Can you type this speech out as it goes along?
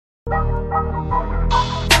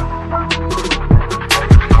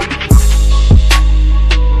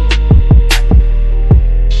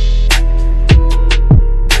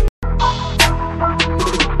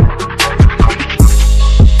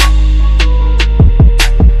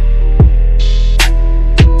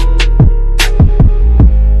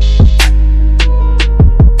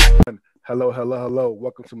Hello, hello, hello.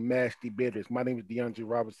 Welcome to Mash Debaters. My name is DeAndre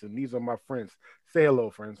Robinson. These are my friends. Say hello,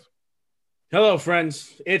 friends. Hello,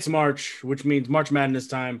 friends. It's March, which means March Madness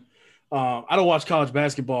time. I don't watch college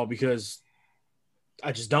basketball because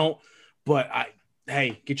I just don't. But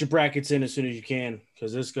hey, get your brackets in as soon as you can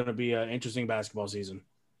because this is going to be an interesting basketball season.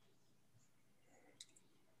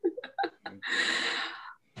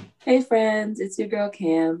 Hey, friends. It's your girl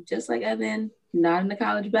Cam. Just like Evan, not into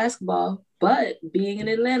college basketball, but being in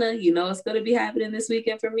Atlanta, you know what's going to be happening this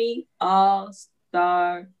weekend for me?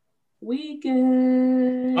 All-Star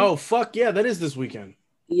Weekend. Oh, fuck yeah. That is this weekend.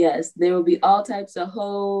 Yes, there will be all types of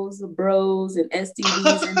hoes, bros, and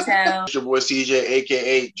STDs in town. It's your boy CJ,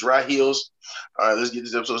 aka Dry Heels. All right, let's get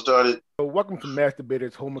this episode started. So welcome to Mash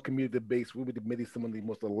Debaters, home of community debates. We'll be debating some of the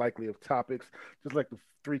most likely of topics, just like the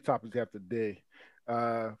three topics we have today.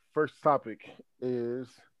 First topic is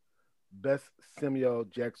best Samuel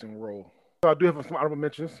Jackson role. So I do have some honorable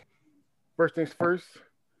mentions. First things first,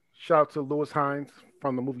 shout out to Lewis Hines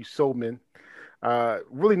from the movie Soul Men.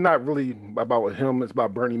 Really not really about him. It's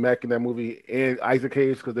about Bernie Mac in that movie and Isaac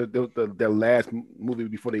Hayes because they're their last movie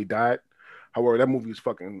before they died. However, that movie is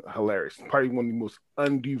fucking hilarious. Probably one of the most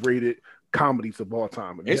underrated comedies of all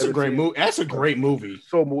time. It's a great movie. That's a great movie.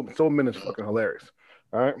 Soul Men is fucking hilarious.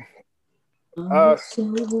 All right.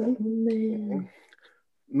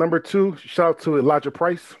 Number two, shout out to Elijah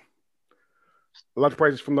Price. Elijah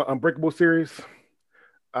Price is from the Unbreakable series.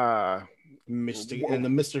 He's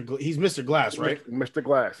Mr. Glass, right? Mr.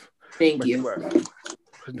 Glass. Thank Mr. you. Glass.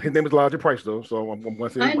 His name is Elijah Price, though, so I'm going to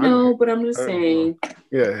say. I know, but I'm just saying.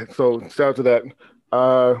 Yeah, so shout out to that.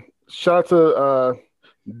 Shout out to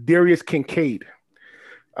Darius Kincaid.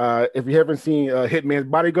 If you haven't seen Hitman's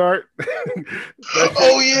Bodyguard,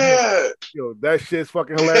 that shit's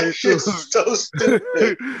fucking hilarious. So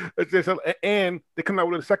stupid. And they come out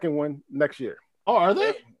with a second one next year. Oh, are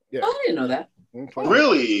they? Yeah. Oh, I didn't know that.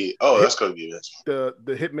 Really? Oh, that's gonna be this. The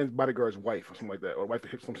Hitman's Bodyguard's wife or something like that, or wife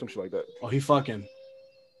to some shit like that. Oh, he fucking.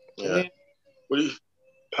 Yeah. What do you?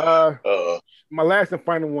 My last and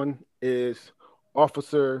final one is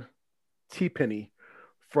Officer T. Penny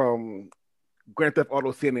from Grand Theft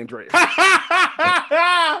Auto San Andreas. You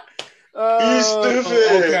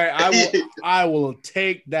stupid. Okay, I will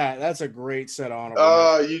take that. That's a great set on.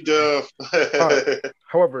 You dumb.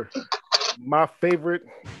 However, my favorite,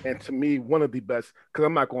 and to me, one of the best, because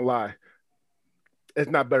I'm not gonna lie, it's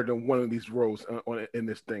not better than one of these roles in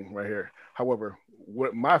this thing right here. However,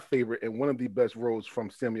 what my favorite and one of the best roles from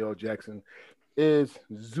Samuel Jackson is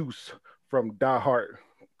Zeus from Die Hard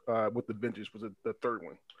with the Vengeance was the third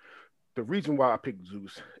one. The reason why I picked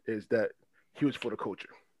Zeus is that he was for the culture,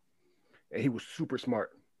 and he was super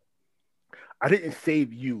smart. I didn't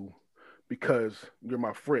save you because you're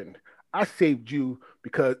my friend. I saved you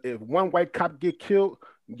because if one white cop get killed,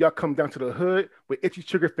 y'all come down to the hood with itchy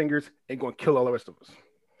trigger fingers and gonna kill all the rest of us.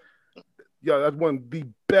 Yeah, that's one of the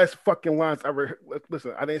best fucking lines I ever.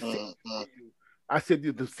 Listen, I didn't save you. I said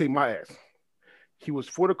you to save my ass. He was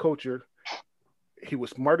for the culture. He was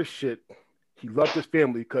smart as shit. He loved his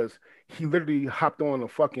family because he literally hopped on a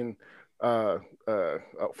fucking from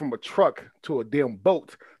a truck to a damn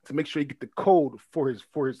boat to make sure he get the code for his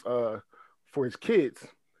kids.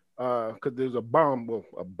 Because there's a bomb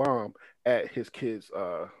at his kids'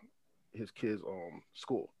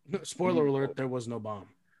 school. Spoiler alert: there was no bomb.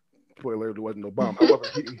 Spoiler alert: there wasn't no bomb. However,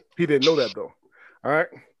 he didn't know that though. All right,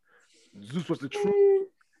 Zeus was the truth.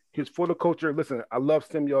 He was for the culture. Listen, I love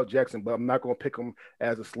Samuel Jackson, but I'm not gonna pick him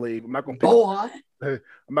as a slave. I'm not gonna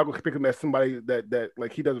pick him as somebody that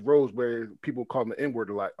like he does roles where people call him the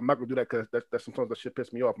N-word a lot. I'm not gonna do that because that sometimes that shit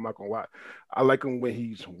piss me off. I'm not gonna lie. I like him when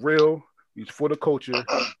he's real. He's for the culture.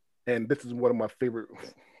 And this is one of my favorite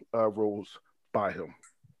roles by him.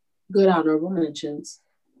 Good honorable mentions.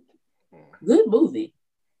 Good movie.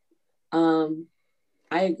 I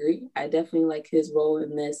agree. I definitely like his role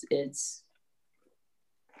in this. It's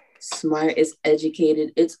smart. It's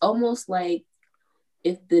educated. It's almost like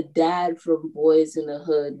if the dad from Boys in the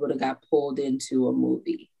Hood would have got pulled into a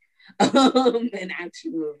movie, an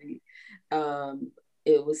action movie.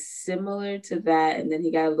 It was similar to that, and then he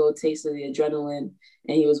got a little taste of the adrenaline,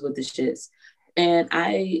 and he was with the shits. And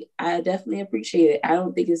I definitely appreciate it. I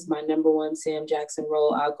don't think it's my number one Sam Jackson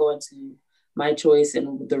role. I'll go into my choice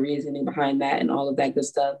and the reasoning behind that and all of that good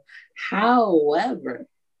stuff. However,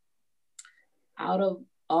 out of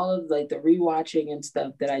all of like the rewatching and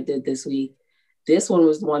stuff that I did this week, this one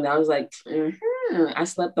was the one that I was like, I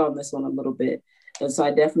slept on this one a little bit. And so I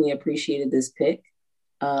definitely appreciated this pick.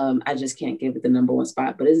 I just can't give it the number one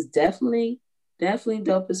spot, but it's definitely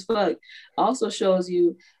dope as fuck. Also shows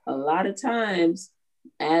you a lot of times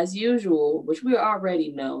as usual, which we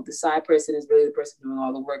already know, the side person is really the person doing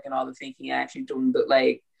all the work and all the thinking, actually doing the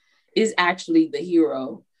like, is actually the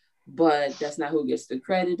hero, but that's not who gets the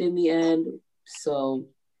credit in the end. So,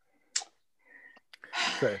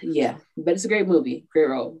 Okay. yeah, but it's a great movie, great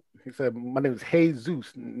role. He said, "My name is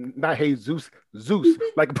Jesus, not Jesus, Zeus,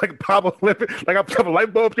 like Pablo, like I'm trying to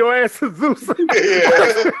light bulb your ass, Zeus."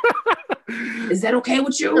 Yeah. Is that okay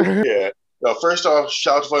with you? Yeah. First off,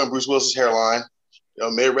 shout out to fucking Bruce Willis's hairline.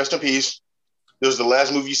 May it rest in peace. This was the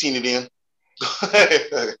last movie you seen it in.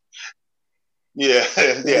 Yeah.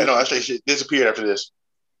 No, actually, shit disappeared after this.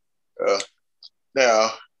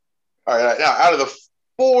 Now, all right. Now, out of the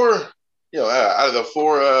four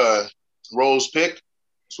roles picked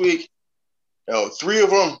this week, three of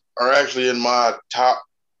them are actually in my top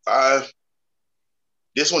 5.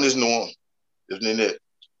 This one isn't the one. Isn't it?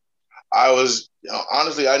 I was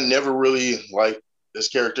honestly, I never really liked this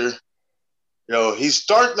character. Don't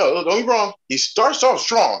get me wrong. He starts off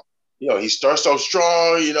strong. But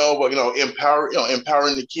empowering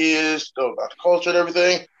the kids about the culture and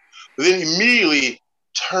everything. But then immediately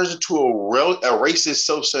turns into a racist,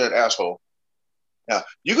 self-centered asshole. Now,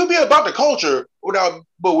 you could be about the culture without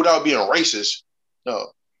being racist.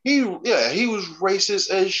 No, he was racist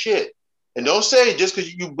as shit. And don't say just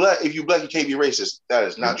because you black, if you black, you can't be racist. That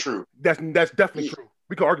is not true. That's definitely true.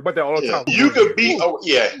 We can argue about that all the time. You could be,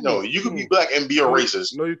 you could be black and be a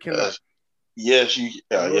racist. No, you cannot. Yes, you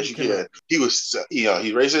can. He was,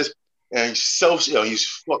 he's racist and he's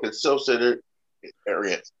fucking self-centered,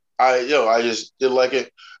 arrogant. I just didn't like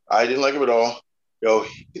it. I didn't like him at all.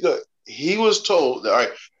 He was told, all right,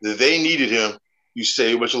 that they needed him. You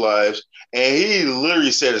saved a bunch of lives, and he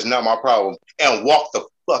literally said, "It's not my problem," and walked the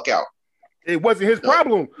fuck out. It wasn't his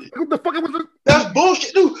problem. What the fuck? That's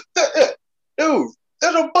bullshit, dude. Dude,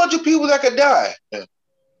 there's a bunch of people that could die. You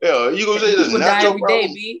gonna say this is not your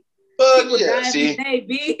problem? But yeah, see, right,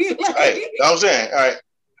 I'm saying, all right,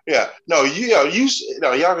 yeah, no, y'all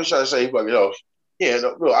can try to say, but I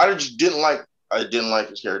just didn't like. I didn't like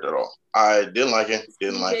his character at all. I didn't like him.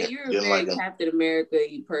 You're a very Captain America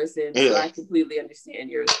person, so I completely understand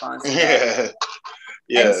your response. Yeah.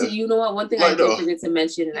 And so, you know what? One thing I did forget to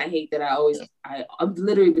mention, and I hate that I've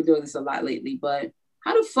literally been doing this a lot lately, but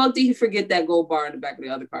how the fuck did he forget that gold bar in the back of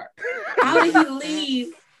the other car? How did he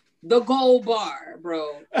leave the gold bar,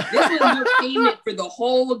 bro? This was your payment for the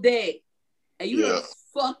whole day, and you just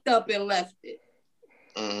fucked up and left it.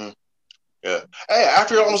 Mm-hmm. Yeah. Hey,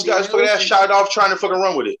 after you almost got his fucking ass shot off trying to fucking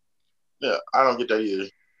run with it. Yeah, I don't get that either.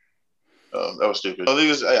 That was stupid.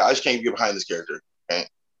 I just can't get behind this character. Okay?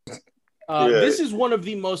 This is one of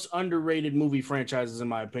the most underrated movie franchises, in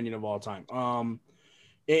my opinion, of all time.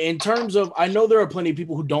 In terms of, I know there are plenty of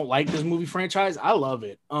people who don't like this movie franchise. I love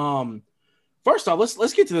it. First off,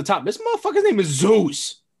 let's get to the top. This motherfucker's name is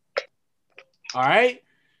Zeus. All right,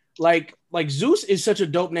 like Zeus is such a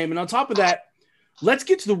dope name, and on top of that, let's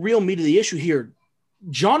get to the real meat of the issue here.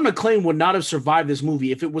 John McClane would not have survived this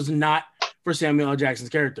movie if it was not for Samuel L. Jackson's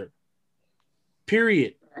character.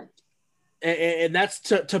 Period. And that's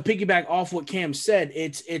to piggyback off what Cam said.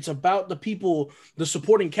 It's about the people, the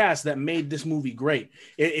supporting cast that made this movie great.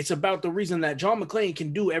 It's about the reason that John McClane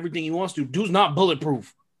can do everything he wants to. Dude's not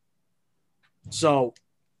bulletproof. So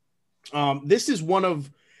this is one of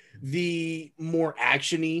the more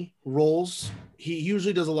action-y roles. He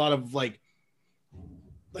usually does a lot of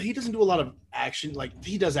he doesn't do a lot of action.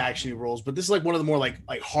 He does action roles, but this is one of the more like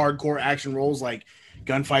hardcore action roles, like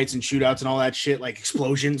gunfights and shootouts and all that shit, like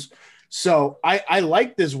explosions. So I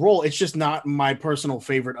like this role. It's just not my personal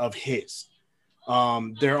favorite of his.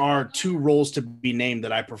 There are 2 roles to be named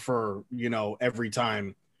that I prefer, every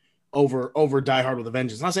time over Die Hard with a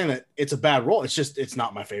Vengeance. I'm not saying that it's a bad role. It's just, it's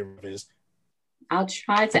not my favorite of his. I'll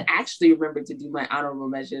try to actually remember to do my honorable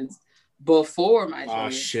mentions before my choice. Oh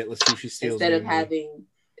shit, let's see if she steals instead of having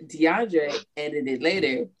DeAndre edit it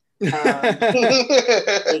later.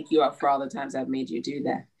 Thank you for all the times I've made you do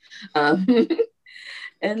that.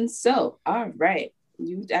 And so, all right,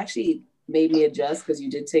 you actually made me adjust because you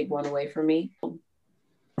did take one away from me.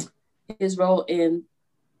 His role in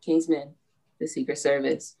Kingsman, The Secret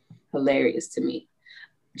Service, hilarious to me.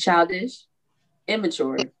 Childish,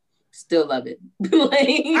 immature, still love it.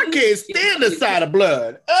 I can't stand the sight of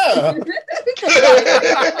blood. I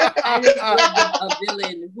just love a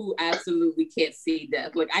villain who absolutely can't see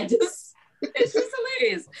death. It's just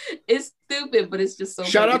hilarious. It's stupid, but it's just so.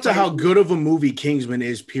 Shout out to how good of a movie Kingsman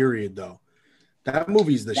is. Period. Though that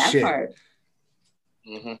movie's the shit.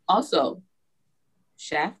 Mm-hmm. Also,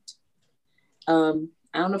 Shaft.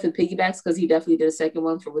 I don't know if it piggybacks because he definitely did a second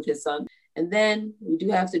one with his son. And then we do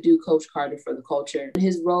have to do Coach Carter for the culture.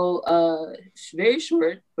 His role, very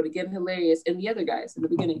short, but again, hilarious. And the other guys in the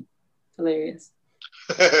beginning, hilarious.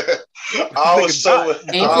 I was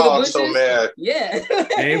so mad. Yeah.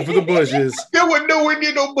 Aim for the bushes. There were nowhere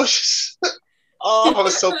near no bushes. Oh, I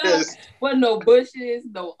was so pissed. But no bushes,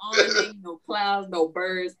 no awning, no clouds, no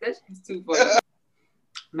birds. That's just too funny.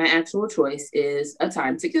 My actual choice is A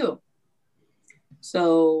Time to Kill.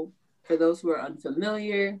 So, for those who are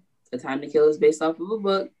unfamiliar, A Time to Kill is based off of a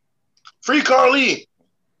book. Free Carly!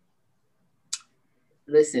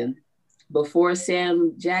 Listen, before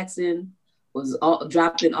Sam Jackson was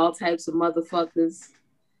dropping all types of motherfuckers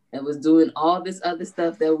and was doing all this other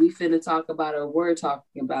stuff that we finna talk about or were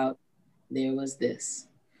talking about, there was this.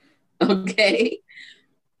 Okay?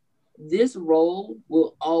 This role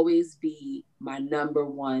will always be my number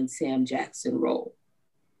one Sam Jackson role.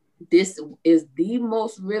 This is the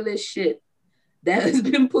most realest shit that has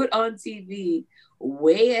been put on TV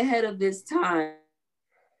way ahead of this time.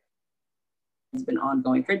 It's been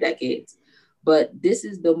ongoing for decades. But this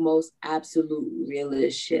is the most absolute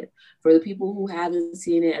realist shit. For the people who haven't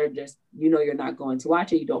seen it or just, you're not going to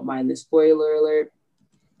watch it, you don't mind the spoiler alert.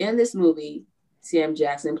 In this movie, Sam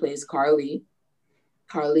Jackson plays Carly.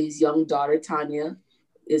 Carly's young daughter, Tanya,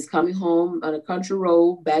 is coming home on a country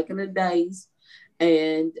road back in the days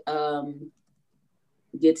and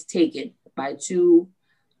gets taken by two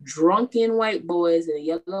drunken white boys in a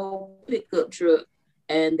yellow pickup truck.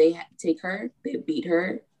 And they take her, they beat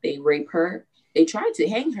her, they rape her, they try to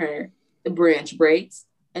hang her, the branch breaks.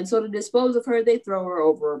 And so to dispose of her, they throw her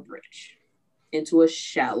over a bridge into a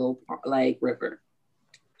shallow river.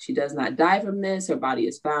 She does not die from this. Her body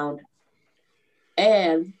is found.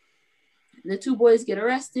 And the two boys get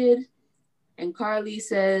arrested. And Carly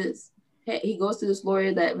says, hey, he goes to this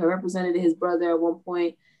lawyer that represented his brother at one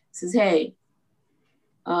point, says, hey,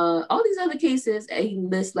 all these other cases, and he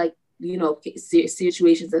lists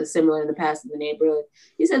situations that are similar in the past in the neighborhood.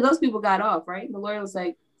 He said, those people got off, right? And the lawyer was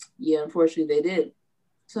like, yeah, unfortunately they did.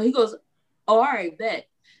 So he goes, oh, all right, bet.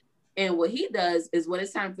 And what he does is when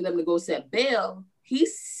it's time for them to go set bail, he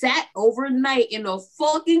sat overnight in a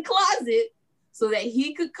fucking closet so that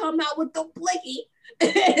he could come out with the blicky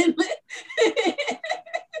and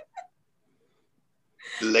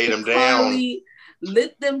laid him down.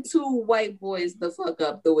 Lit them two white boys the fuck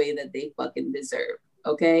up the way that they fucking deserve.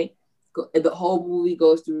 Okay? The whole movie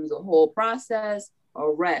goes through the whole process,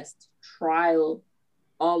 arrest, trial,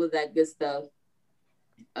 all of that good stuff.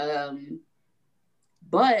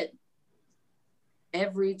 But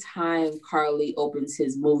every time Carly opens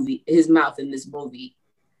his mouth in this movie,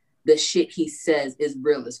 the shit he says is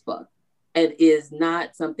real as fuck and is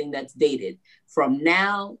not something that's dated. From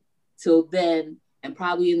now till then, and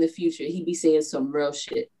probably in the future, he'd be saying some real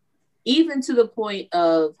shit. Even to the point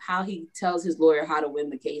of how he tells his lawyer how to win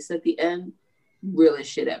the case at the end.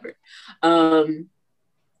 Realest shit ever.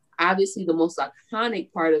 Obviously, the most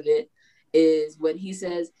iconic part of it is when he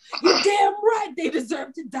says, you're damn right they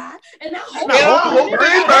deserve to die. And I hope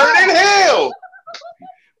they burn in hell.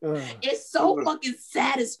 It's so fucking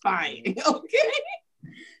satisfying. Okay?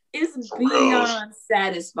 It's beyond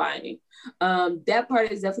satisfying. That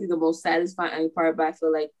part is definitely the most satisfying part, but I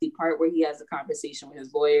feel like the part where he has a conversation with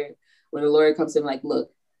his lawyer, when the lawyer comes in like,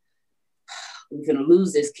 look, we're going to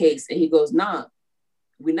lose this case. And he goes, nah,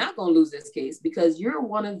 we're not going to lose this case because you're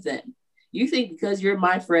one of them. You think because you're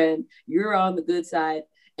my friend, you're on the good side.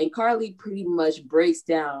 And Carly pretty much breaks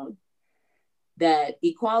down that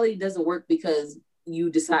equality doesn't work because you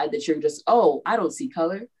decide that you're just, oh, I don't see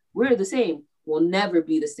color. We're the same. We'll never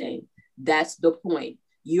be the same. That's the point.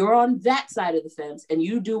 You're on that side of the fence and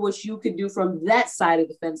you do what you can do from that side of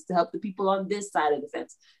the fence to help the people on this side of the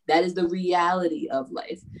fence. That is the reality of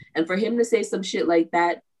life. And for him to say some shit like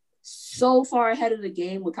that so far ahead of the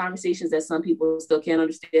game with conversations that some people still can't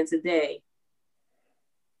understand today,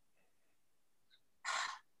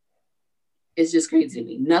 it's just crazy to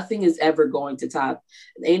me. Nothing is ever going to top.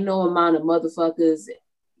 Ain't no amount of motherfuckers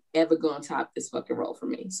ever going to top this fucking role for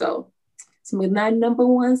me. So it's my number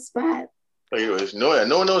one spot. Anyways, no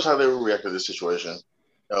one knows how they will react to this situation.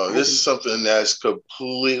 This is something that's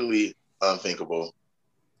completely unthinkable.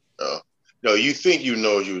 No, you think you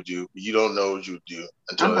know what you do, but you don't know what you do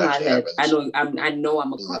until it actually happens. I know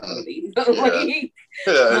I'm a Carly. All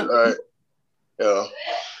right.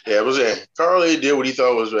 It was it. Carly did what he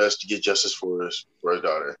thought was best to get justice for his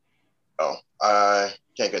daughter. I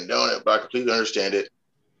can't condone it, but I completely understand it.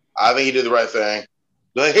 I think he did the right thing.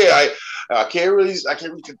 But yeah, I can't really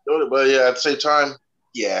condone it, but yeah, at the same time,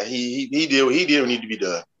 yeah, he did what needed to be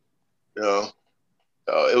done.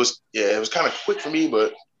 it was kind of quick for me,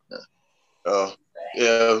 but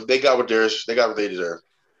they got what they deserve.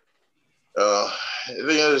 The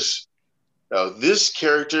thing is, this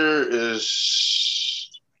character is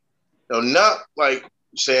not like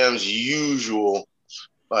Sam's usual,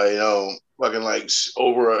 like fucking like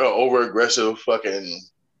over aggressive fucking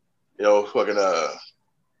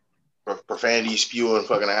profanity spewing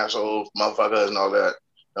fucking asshole motherfuckers and all that.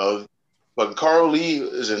 But Carl Lee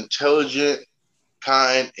is intelligent,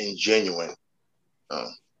 kind, and genuine.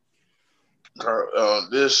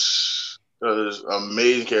 This is an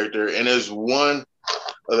amazing character, and is one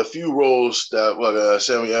of the few roles that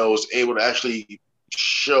Samuel was able to actually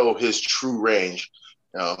show his true range.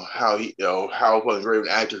 How fucking great an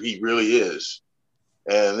actor he really is,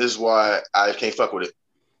 and this is why I can't fuck with it.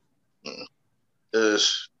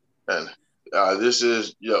 This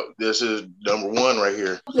is number one right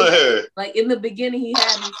here. Like in the beginning, he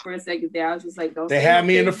had me for a second there. I was just like, "Don't." They had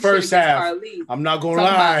me in the first half. I'm not gonna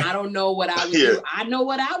lie. I don't know what I would do. I know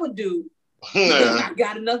what I would do. I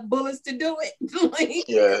got enough bullets to do it.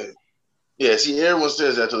 Yeah. See, everyone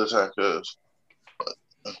says that to the time because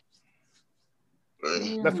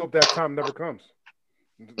let's hope that time never comes.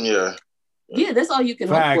 Yeah. Yeah, that's all you can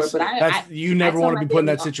hope for. But you never want to be put in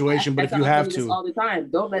that situation, but if you have to, all the time,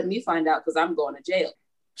 don't let me find out because I'm going to jail.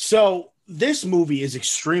 So this movie is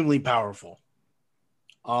extremely powerful.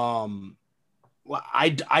 I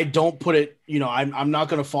don't put it. I'm not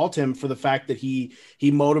going to fault him for the fact that he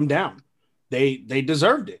mowed him down. They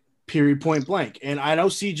deserved it. Period. Point blank. And I know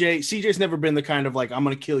CJ's never been the kind of like I'm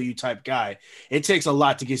going to kill you type guy. It takes a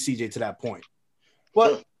lot to get CJ to that point.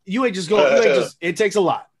 But it takes a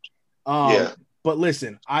lot. But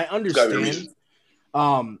listen, I understand.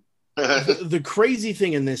 The crazy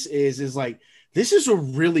thing in this is like this is a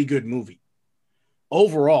really good movie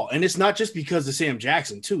overall, and it's not just because of Sam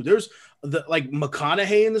Jackson too. There's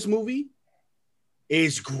McConaughey in this movie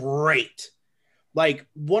is great. Like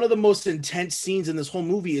one of the most intense scenes in this whole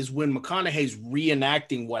movie is when McConaughey's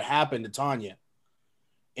reenacting what happened to Tanya,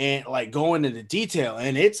 and like going into detail,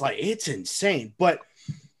 and it's insane. But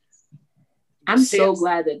I'm so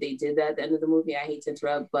glad that they did that at the end of the movie. I hate to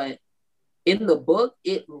interrupt, but in the book,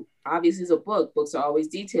 it obviously is a book. Books are always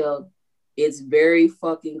detailed. It's very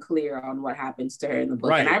fucking clear on what happens to her in the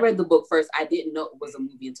book. Right. And I read the book first. I didn't know it was a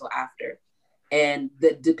movie until after. And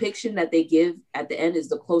the depiction that they give at the end is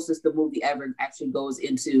the closest the movie ever actually goes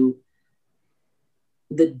into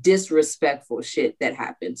the disrespectful shit that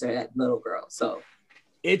happened to that little girl. So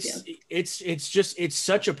it's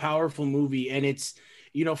such a powerful movie, and it's,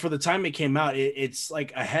 for the time it came out, it's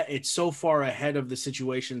like it's so far ahead of the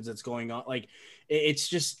situations that's going on. Like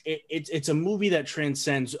it's a movie that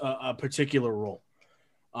transcends a particular role.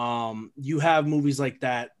 You have movies like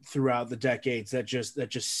that throughout the decades that just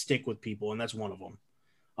stick with people, and that's one of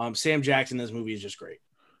them. Sam Jackson, this movie is just great.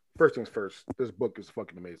 First things first, this book is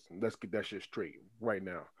fucking amazing. Let's get that shit straight right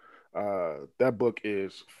now. That book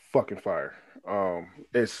is fucking fire.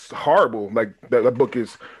 It's horrible. Like that book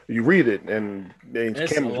is, you read it and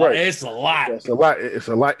it's right. It's a lot. It's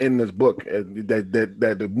a lot in this book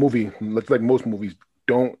that the movie looks like most movies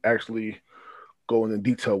don't actually go into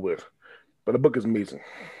detail with. But the book is amazing.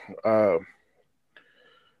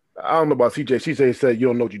 I don't know about CJ. CJ said you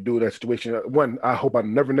don't know what you do in that situation. One, I hope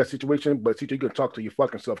I'm never in that situation, but CJ, you can talk to your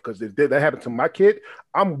fucking self, because if that happened to my kid,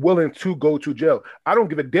 I'm willing to go to jail. I don't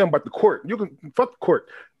give a damn about the court. You can fuck the court.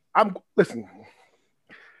 Listen.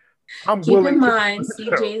 I'm Keep in mind,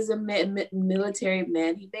 CJ is a military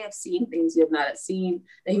man. He may have seen things you have not seen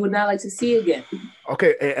that he would not like to see again.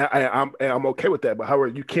 Okay, and I'm okay with that. But however,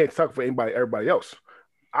 you can't talk for everybody else.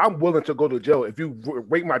 I'm willing to go to jail if you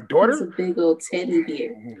rape my daughter. It's a big old teddy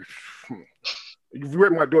bear. If you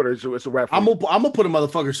rape my daughter, it's a rap. I'm gonna put a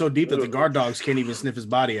motherfucker so deep that the guard dogs can't even sniff his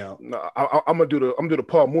body out. No, I'm gonna do the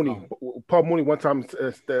Paul Mooney. Oh. Paul Mooney one time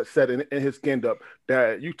said in his stand up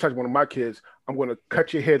that you touch one of my kids, I'm gonna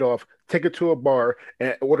cut your head off, take it to a bar,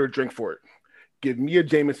 and order a drink for it. Give me a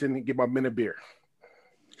Jameson and give my men a beer.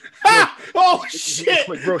 Oh shit!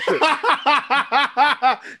 Bro, shit.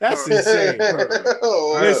 That's insane.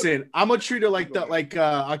 Listen, I'm gonna treat her like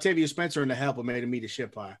Octavia Spencer in The Help, and made him eat a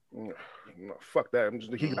shit pie. No, fuck that.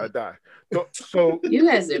 He gotta die. So you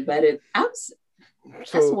guys are better. That's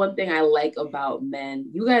one thing I like about men.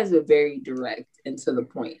 You guys are very direct and to the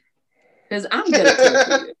point. Because I'm gonna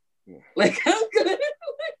kill you. Like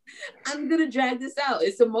I'm gonna drag this out.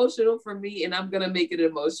 It's emotional for me, and I'm gonna make it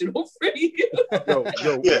emotional for you.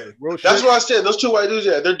 That's what I said. Those two white dudes,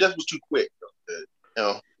 their death was too quick.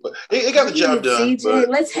 But they got the job done. CJ,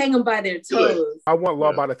 let's hang them by their toes. I want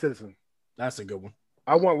law-abiding citizen. That's a good one.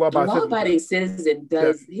 I want law-abiding citizen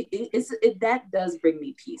does that does bring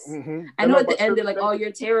me peace. Mm-hmm. I know at the end they're like, "Oh,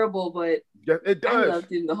 you're terrible," but it does. I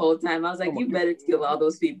loved him the whole time. I was like, "You better kill all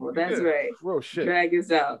those people." That's right. Real shit. Drag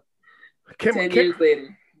us out. 10 years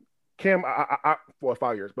later. Cam, I 4 or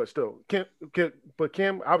 5 years, but still, Cam,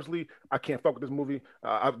 obviously, I can't fuck with this movie.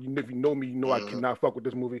 If you know me, you know I cannot fuck with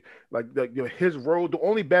this movie. Like, his role, the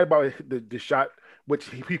only bad about the shot, which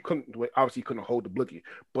he couldn't, obviously, he couldn't hold the blicky,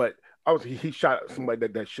 but obviously, he shot somebody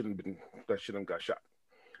that shouldn't have got shot.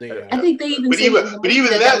 Yeah. I think they even. But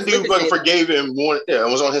even that dude fucking forgave him more. Yeah,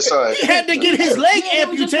 was on his side. He had to get his leg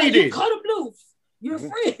amputated. Like, you cut him loose. You're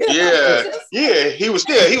free. Yeah, he was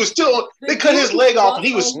still. They cut his leg off, and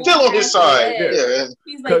he was still on his side. Yeah.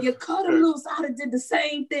 He's like, you cut him loose. I'd have did the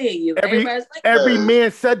same thing. Every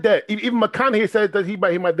man said that. Even McConaughey said that he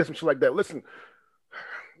might do some shit like that. Listen,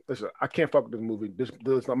 I can't fuck with this movie.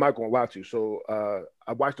 I'm not gonna lie to you. So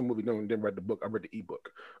I watched the movie, didn't read the book. I read the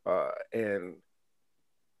ebook, and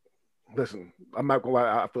listen, I'm not gonna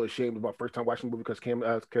lie. I feel ashamed about first time watching the movie because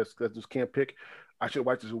this Cam pick. I should have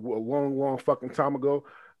watched this a long fucking time ago.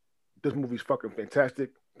 This movie's fucking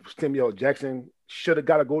fantastic. Samuel L. Jackson should have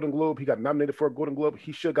got a Golden Globe. He got nominated for a Golden Globe.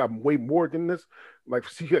 He should have got way more than this. Like,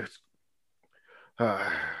 hashtag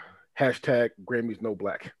Grammys no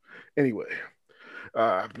black. Anyway,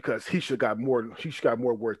 because he should got more. He should got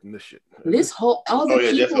more worth than this shit. This whole people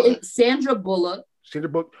definitely. Sandra Bullock.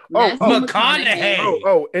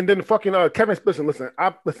 McConaughey. And then fucking Kevin. Listen.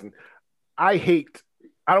 I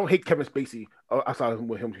don't hate Kevin Spacey. I saw him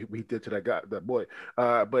with him. He did to that boy.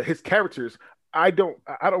 But his characters, I don't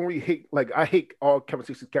really hate. Like, I hate all Kevin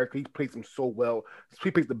Spacey's characters. He plays them so well.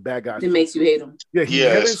 He plays the bad guys. It makes you hate him. Yeah,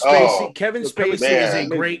 Kevin Spacey is a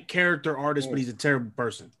great character artist, but he's a terrible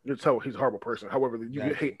person. He's a horrible person. However, you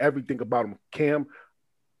hate everything about him. Cam,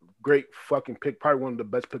 great fucking pick. Probably one of the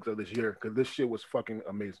best picks of this year because this shit was fucking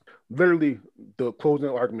amazing. Literally, the closing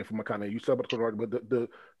argument for McConaughey. You saw about the closing argument.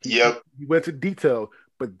 He went into detail,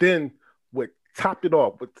 but then what topped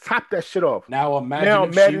that shit off. Now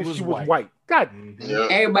imagine if she was white. God.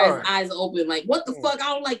 Everybody's eyes open, like, what the fuck?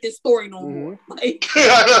 I don't like this story no more. Like,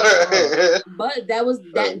 but that was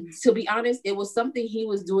that. To be honest, it was something he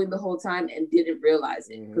was doing the whole time and didn't realize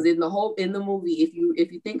it. Because in the movie, if you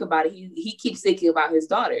think about it, he keeps thinking about his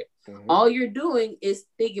daughter. All you're doing is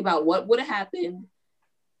thinking about what would have happened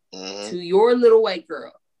to your little white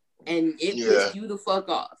girl. And it pissed you the fuck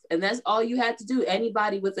off. And that's all you had to do.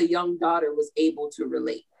 Anybody with a young daughter was able to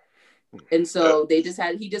relate. And so he just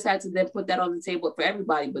had to then put that on the table for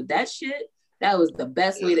everybody. But that was the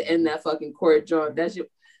best way to end that fucking court, John.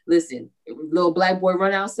 Listen, little black boy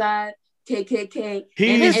run outside, KKK.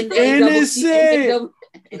 He's innocent.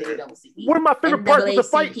 One of my favorite parts was the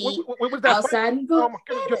fight. What was that outside fight? And go,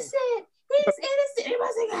 innocent. He's innocent.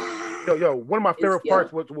 Everybody's like, Yo, one of my favorite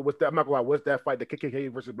parts was that. I'm not gonna lie, was that fight, the KKK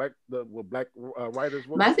versus black writers.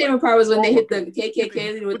 My favorite part was when they hit the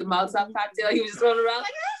KKK with the Molotov cocktail. He was just running around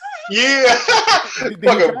like,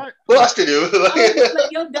 fucking busted him. Like,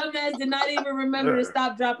 your dumbass did not even remember to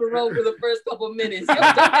stop, drop, and roll for the first couple of minutes.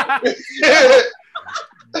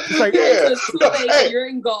 You're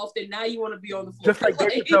engulfed, and now you want to be on the floor.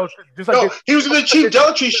 He was in the cheap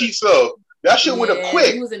Deltree sheets though. That shit went up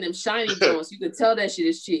quick. He was in them shiny joints. You could tell that shit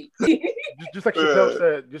is cheap. just like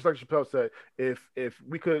Chappelle said, if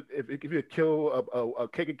you could kill a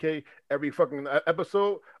KKK every fucking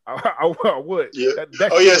episode, I would. Yeah.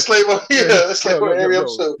 Slave on every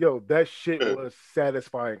episode. Yo, that shit was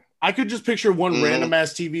satisfying. I could just picture one random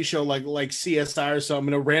ass TV show like CSI or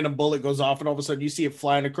something, and a random bullet goes off, and all of a sudden you see it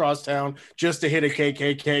flying across town just to hit a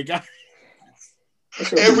KKK guy.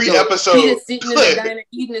 Every episode, he just sitting in the diner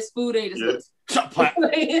eating his food and he just just like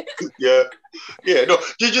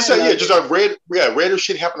random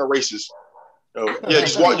shit happen to racists.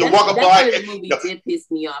 Just walk by. The movie did piss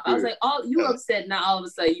me off. I was like, you upset now? All of a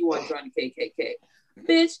sudden you want to join the KKK,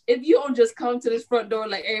 bitch? If you don't just come to this front door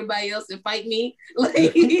like everybody else and fight me,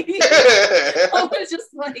 like I was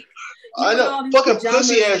just like, I know, fucking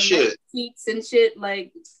pussy ass shit, seats and shit,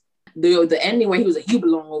 like. The ending where he was like, you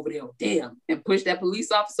belong over there, damn, and pushed that police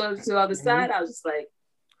officer to the other side. I was just like,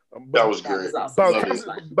 that was great. Awesome.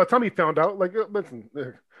 By the time he found out, like, listen,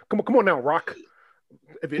 come on now, Rock.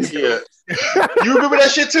 You remember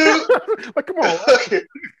that shit too? Like, come on.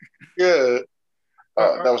 That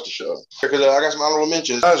was the show. Because I got some honorable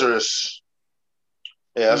mentions. Lazarus.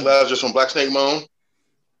 Yeah, that's Lazarus from Black Snake Moan.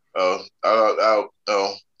 That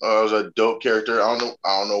was a dope character. I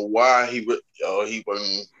don't know why he wasn't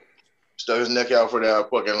stuck his neck out for that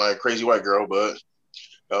fucking like crazy white girl, but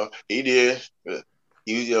he did.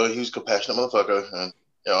 He was a compassionate motherfucker, and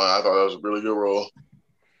I thought that was a really good role.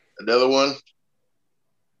 Another one,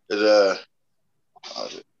 is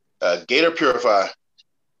Gator Purify,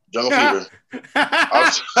 Jungle Fever.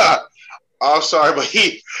 I'm sorry, but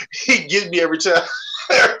he gets me every time.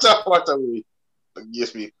 Every time I watch that movie, he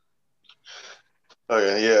gets me. Oh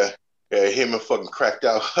yeah. Him and fucking cracked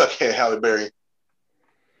out. Okay, Halle Berry.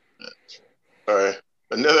 All right,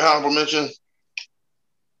 another honorable mention.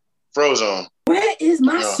 Frozone. Where is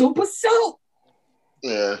my super soap?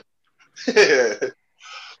 Yeah.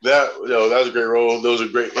 that was a great role. Those are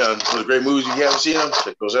great. Those are great movies. If you haven't seen them,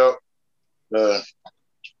 check those out. All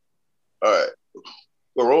right.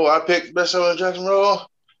 The role I picked, best Samuel Jackson role,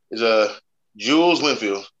 is Jules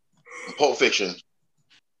Winfield, Pulp Fiction.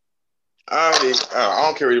 I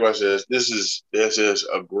don't care what anybody says. This is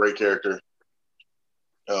a great character.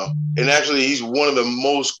 And actually, he's one of the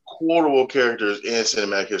most quotable characters in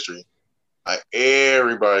cinematic history.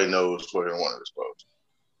 Everybody knows fucking one of his quotes.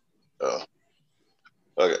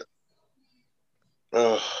 Okay.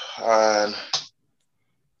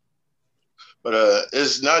 But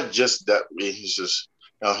it's not just that. He's just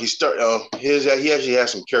he actually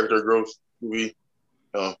has some character growth. Movie.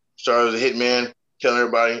 Started as a hitman, killing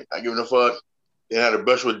everybody, not giving a fuck. Then had a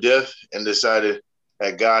brush with death and decided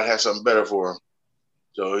that God had something better for him.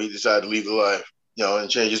 So he decided to leave the life, and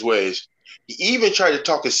change his ways. He even tried to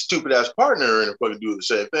talk his stupid ass partner and fucking do the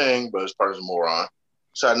same thing, but his partner's a moron.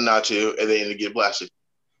 Decided not to, and they ended up getting blasted.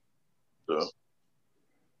 So,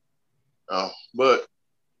 but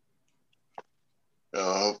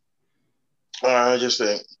I just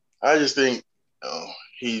think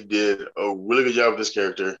he did a really good job with this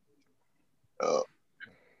character.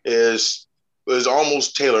 Is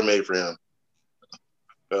almost tailor made for him.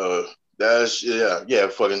 That's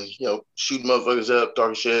fucking shoot motherfuckers up,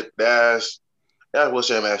 talking shit. That's what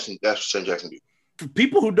Sam Jackson do. For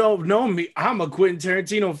people who don't know me, I'm a Quentin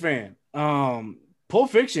Tarantino fan.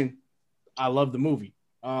 Pulp Fiction, I love the movie.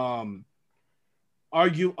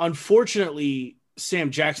 Unfortunately,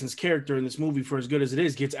 Sam Jackson's character in this movie, for as good as it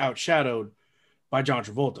is, gets outshadowed by John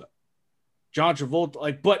Travolta.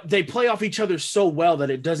 But they play off each other so well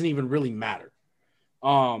that it doesn't even really matter.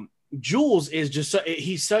 Jules is just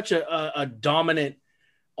he's such a dominant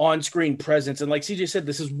on-screen presence, and like CJ said,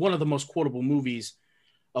 this is one of the most quotable movies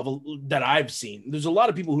that I've seen. There's a lot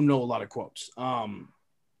of people who know a lot of quotes.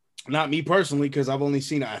 Not me personally, because I've only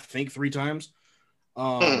seen it, I think, 3 times.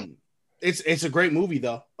 It's a great movie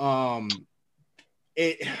though.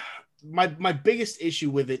 My biggest issue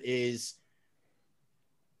with it is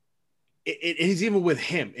it is even with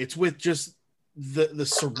him. It's with just the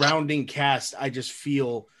surrounding cast. I just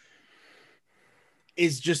feel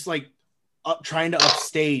is just like trying to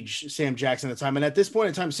upstage Sam Jackson at the time. And at this point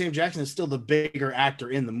in time, Sam Jackson is still the bigger actor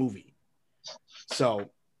in the movie. So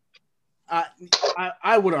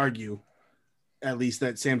I would argue at least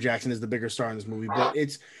that Sam Jackson is the bigger star in this movie, but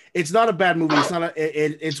it's not a bad movie.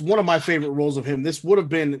 It's one of my favorite roles of him. This would have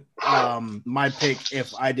been my pick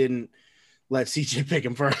if I didn't let CJ pick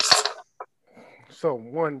him first. So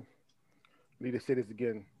one, I need to say this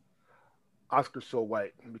again. Oscar's so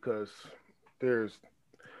white because there's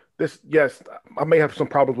this. Yes, I may have some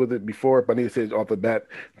problems with it before, but I need to say it off the bat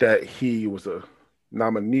that he was a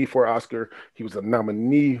nominee for an Oscar. He was a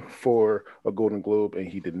nominee for a Golden Globe, and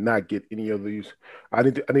he did not get any of these. I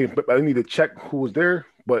need to check who was there,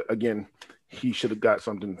 but again, he should have got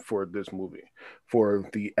something for this movie, for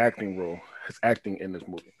the acting role, his acting in this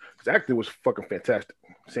movie. His acting was fucking fantastic.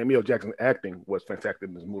 Samuel Jackson's acting was fantastic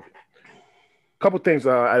in this movie. Couple things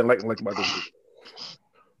I didn't like about this movie.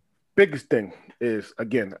 Biggest thing is,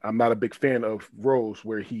 again, I'm not a big fan of roles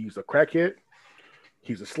where he's a crackhead,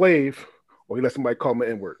 he's a slave, or he let somebody call him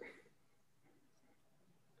an N-word.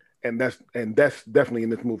 And that's definitely in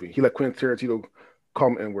this movie. He let Quentin Tarantino call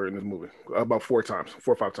him N-word in this movie about 4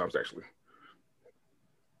 or 5 times actually.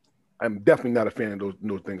 I'm definitely not a fan of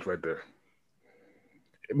those things right there.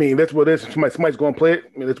 I mean, that's what it is. Somebody's going to play it.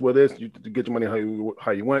 I mean, that's what it is. You get your money how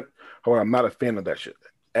you want. However, I'm not a fan of that shit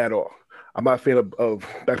at all. I'm not a fan of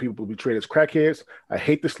black people being treated as crackheads. I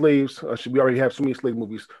hate the slaves. We already have so many slave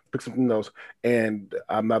movies. Pick something else. And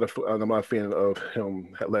I'm not a fan of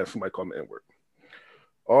him letting somebody call him the N-word.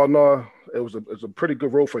 All in all, it was a pretty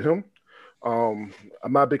good role for him. I'm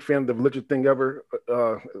not a big fan of the religious thing ever.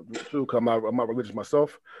 Too, I'm not religious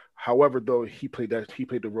myself. However, though, he played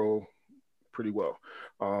the role pretty well.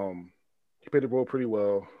 He played the role pretty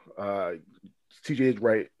well. TJ is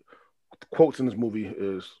right. The quotes in this movie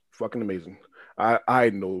is fucking amazing.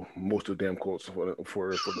 I know most of the damn quotes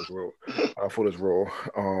for this role.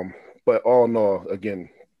 But all in all, again,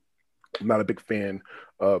 I'm not a big fan.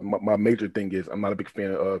 My major thing is I'm not a big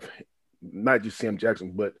fan of not just Sam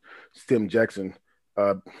Jackson, but Sam Jackson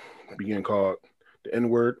being called the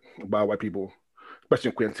N-word by white people, especially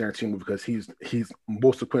in Quentin Tarantino movies, because he's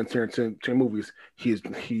most of Quentin Tarantino movies, he's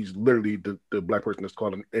literally the black person that's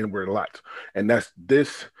called an N-word a lot, and that's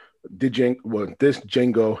this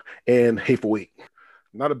Django and Hateful Eight.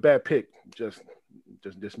 Not a bad pick, just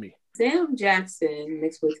me. Sam Jackson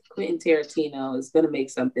mixed with Quentin Tarantino is gonna make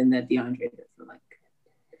something that DeAndre doesn't like.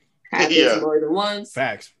 Happens more than once.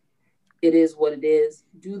 Facts. It is what it is.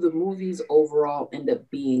 Do the movies overall end up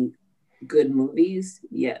being good movies?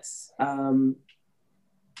 Yes. I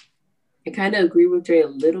kind of agree with Dre a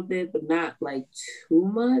little bit, but not like too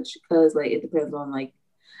much, because like it depends on like,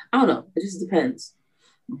 I don't know. It just depends.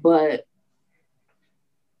 But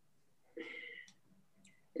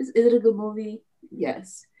is it a good movie?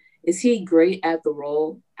 Yes. Is he great at the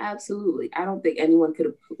role? Absolutely. I don't think anyone could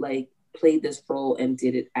have like played this role and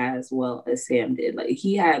did it as well as Sam did. Like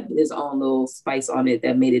he had his own little spice on it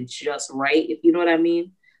that made it just right, if you know what I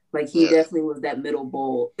mean. Like he definitely was that middle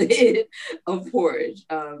bowl of porridge,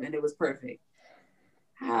 and it was perfect.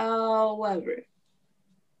 However,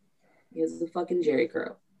 here's a fucking Jerry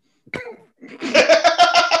curl.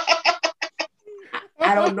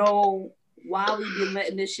 I don't know why we've been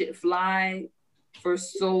letting this shit fly for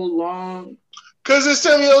so long. Because it's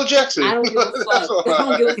Samuel L. Jackson. I don't give a fuck. I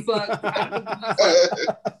don't give a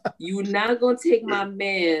fuck. You're not going to take my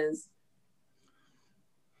man's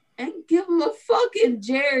and give him a fucking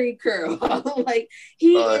Jerry curl. Like,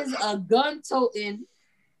 he is a gun-toting,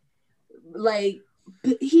 like,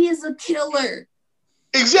 he is a killer.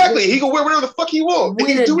 Exactly. He can wear whatever the fuck he wants.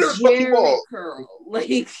 He can do whatever the fuck he wants. Curl.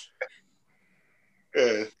 Like,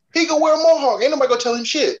 yeah. He can wear a mohawk. Ain't nobody gonna tell him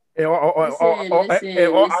shit. In all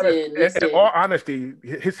honesty,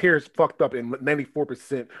 his hair is fucked up in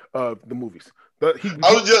 94% of the movies. I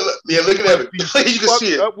was just looking at it. You can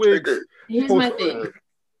see it.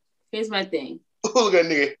 Here's my thing. Look at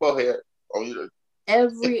nigga forehead.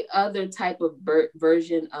 Every other type of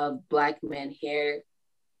version of black man hair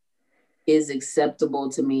is acceptable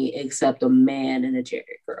to me, except a man and a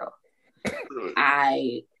Jerry curl.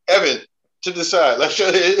 Evan. To the side, like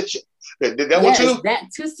that one too. That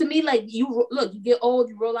just to me, like you get old,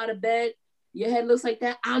 you roll out of bed, your head looks like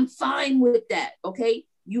that. I'm fine with that. Okay,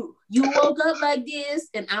 you woke up like this,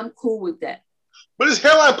 and I'm cool with that. But his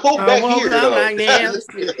hairline pulled back here. Like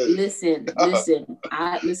listen.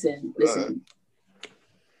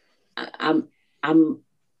 I'm.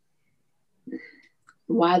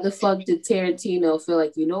 Why the fuck did Tarantino feel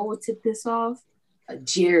like, you know what tipped this off? A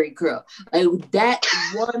Jerry curl. Like that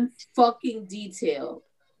one fucking detail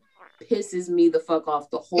pisses me the fuck off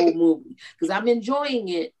the whole movie, because I'm enjoying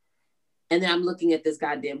it and then I'm looking at this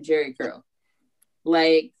goddamn Jerry curl.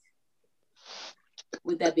 Like,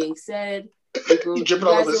 with that being said, you guys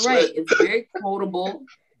are right. It's very quotable,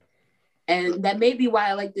 and that may be why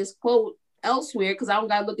I like this quote elsewhere, because I don't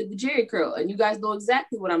gotta look at the Jerry curl, and you guys know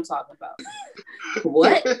exactly what I'm talking about.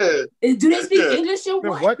 What? Do they speak English or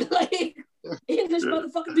what? Like, English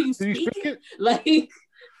motherfucker, do you speak it? Like,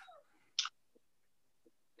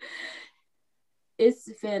 it's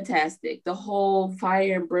fantastic. The whole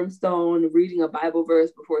fire and brimstone, reading a Bible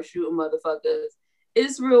verse before shooting motherfuckers,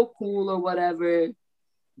 it's real cool or whatever.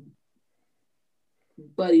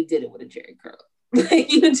 But he did it with a Jerry curl. Like,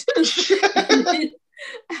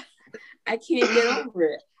 I can't get over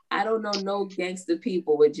it. I don't know no gangster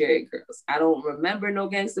people with Jerry curls. I don't remember no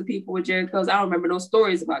gangster people with Jerry curls. I don't remember no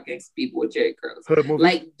stories about gangster people with Jerry curls.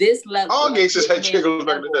 Like this level. All gangsters had Jerry curls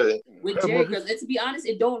back in the day. With Jerry curls. And to be honest,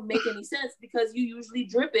 it don't make any sense, because you usually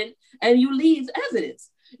dripping and you leave evidence.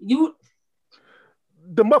 The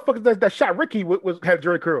motherfuckers that shot Ricky had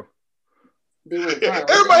Jerry curl. They were in the car,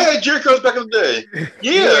 everybody had Jerry curls back in the day.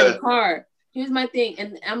 Yeah. They were in the car. Here's my thing,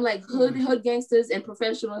 and I'm like, hood gangsters and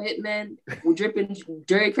professional hitmen dripping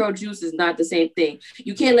Jerry curl juice is not the same thing.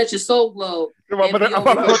 You can't let your soul glow and be over here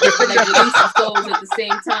like releasing souls at the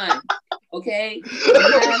same time. Okay, you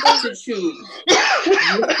have to choose.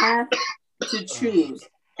 You have to choose,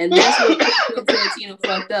 and that's what Tarantino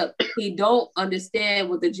fucked up. He don't understand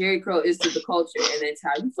what the Jerry curl is to the culture, and that's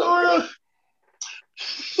how you fuck it up.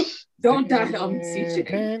 Don't die on me,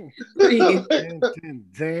 CJ. Breathe.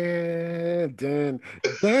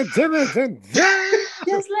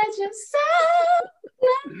 Just let yourself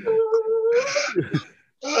go.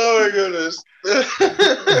 Oh my goodness.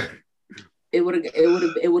 It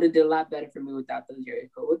would have did a lot better for me without the Jerry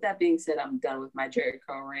curl. With that being said, I'm done with my Jerry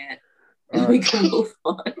curl rant. We can move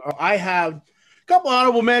on. I have a couple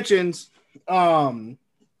honorable mentions.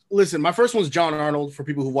 Listen, my first one's John Arnold, for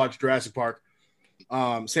people who watch Jurassic Park.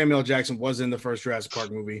 Samuel L. Jackson was in the first Jurassic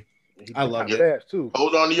Park movie. I love it too.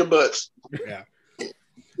 Hold on to your butts. Yeah.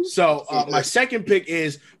 So my second pick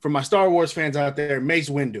is for my Star Wars fans out there, Mace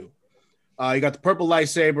Windu. He got the purple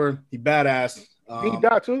lightsaber. He badass. He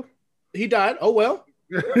died too. He died. Oh well.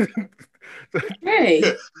 Hey,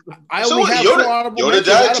 I only have four honorable mentions.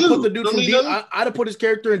 I'd have put the dude from I'd have put his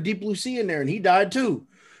character in Deep Blue Sea in there, and he died too.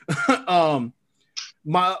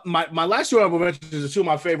 My last two honorable mentions are two of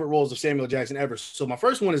my favorite roles of Samuel Jackson ever. So my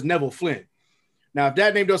first one is Neville Flynn. Now, if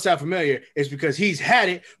that name don't sound familiar, it's because he's had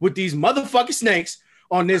it with these motherfucking snakes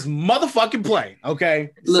on this motherfucking plane. Okay,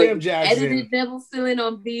 look, Sam Jackson. Edited Neville Flynn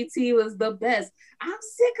on BT was the best. I'm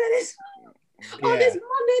sick of this. Yeah. On this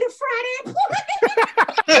Monday to Friday.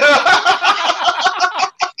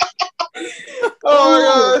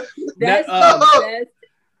 Oh my God.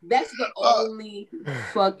 That's the only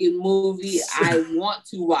fucking movie I want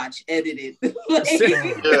to watch edited.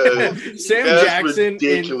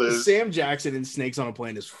 Sam Jackson in Snakes on a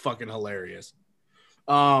Plane is fucking hilarious.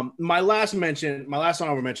 My last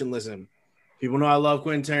honorable mention, listen, people know I love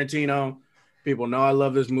Quentin Tarantino. People know I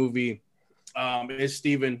love this movie. It's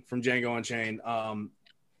Steven from Django Unchained.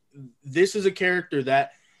 This is a character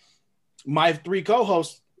that my three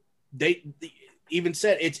co-hosts, they even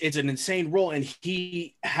said it's an insane role, and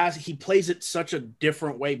he plays it such a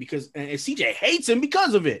different way because and CJ hates him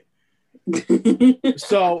because of it.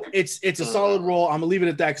 So it's a solid role. I'm gonna leave it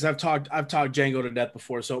at that because I've talked Django to death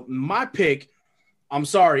before. So my pick, I'm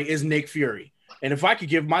sorry, is Nick Fury. And if I could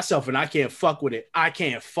give myself and I can't fuck with it, I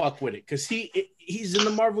can't fuck with it because he's in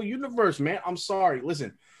the Marvel universe, man. I'm sorry.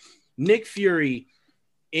 Listen, Nick Fury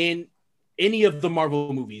in any of the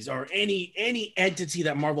Marvel movies or any entity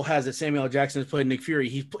that Marvel has that Samuel L. Jackson has played Nick Fury,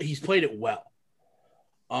 he's played it well.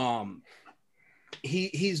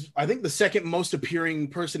 He's I think the second most appearing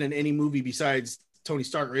person in any movie besides Tony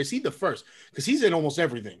Stark, or is he the first? Because he's in almost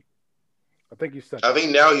everything. I think he's second. I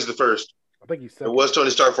think now he's the first. I think he's second. It was Tony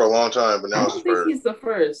Stark for a long time, but now I think he's the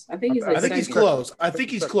first. I think he's like I think he's close. I think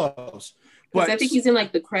he's close. But I think he's in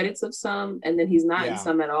like the credits of some, and then he's not in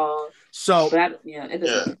some at all. So it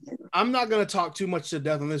doesn't. I'm not gonna talk too much to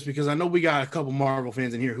death on this because I know we got a couple Marvel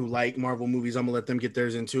fans in here who like Marvel movies. I'm gonna let them get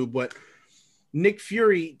theirs in too. But Nick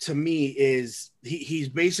Fury to me is he's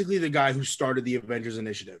basically the guy who started the Avengers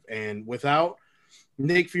Initiative, and without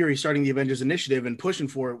Nick Fury starting the Avengers Initiative and pushing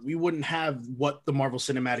for it, we wouldn't have what the Marvel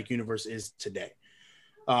Cinematic Universe is today.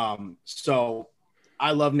 So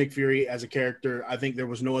I love Nick Fury as a character. I think there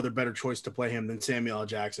was no other better choice to play him than Samuel L.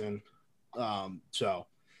 Jackson. So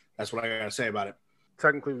that's what I gotta say about it.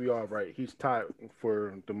 Technically, we are right. He's tied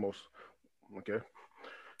for the most. Okay,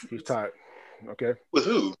 he's tied. Okay, with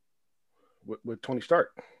who? With Tony Stark.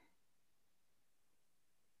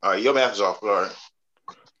 All right, your math is off. All right.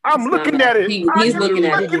 I'm looking at it. He's looking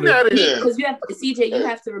at it. Because you have CJ, you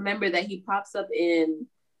have to remember that he pops up in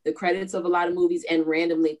the credits of a lot of movies and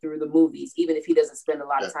randomly through the movies, even if he doesn't spend a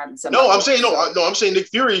lot of time in some. I'm saying Nick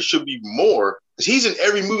Fury should be more because he's in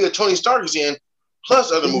every movie that Tony Stark is in,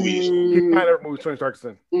 plus other movies. He's not every movie Tony Stark's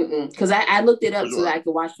in. Because I looked it up so that I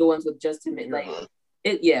could watch the ones with Justin.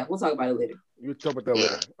 We'll talk about it later. We'll talk about that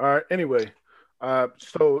later. All right. Anyway,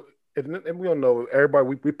 so. And we don't know,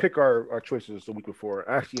 everybody, we pick our choices the week before.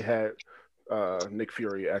 I actually had Nick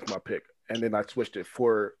Fury as my pick, and then I switched it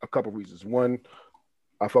for a couple reasons. One,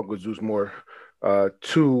 I fuck with Zeus more.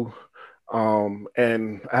 Two,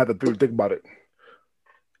 and I had to think about it.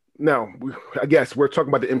 Now, I guess we're talking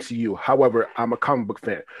about the MCU. However, I'm a comic book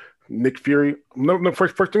fan. Nick Fury,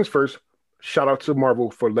 first things first, shout out to Marvel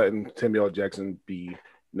for letting Samuel L. Jackson be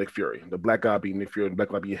Nick Fury, the black guy being Nick Fury, the black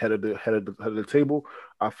guy being head of the table.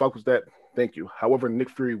 I fuck with that. Thank you. However, Nick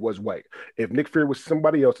Fury was white. If Nick Fury was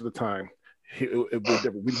somebody else at the time, it would be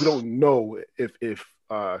different. We don't know if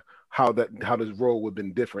how this role would have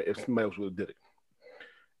been different if somebody else would have did it.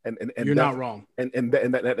 And you're not wrong. And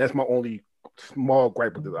that's my only small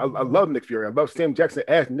gripe with it. I love Nick Fury. I love Sam Jackson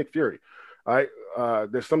as Nick Fury. All right.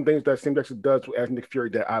 There's some things that Sam Jackson does as Nick Fury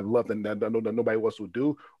that I love and that I know that nobody else will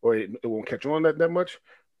do, or it won't catch on that much.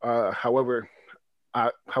 However,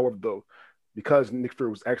 though, because Nick Fury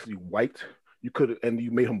was actually white, you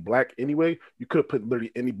made him black anyway. You could have put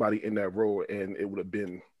literally anybody in that role, and it would have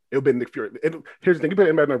been Nick Fury. Here's the thing: you put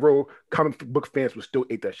him in that role, comic book fans would still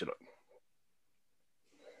eat that shit up.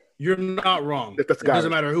 You're not wrong. It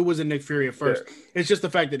doesn't matter who was in Nick Fury at first. Yeah. It's just the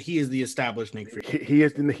fact that he is the established Nick Fury. He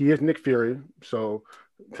is Nick Fury, so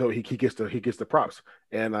he gets the props,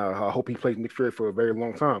 and I hope he plays Nick Fury for a very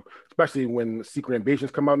long time. Especially when Secret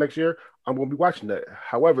Invasions come out next year, I'm going to be watching that.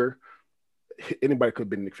 However, anybody could have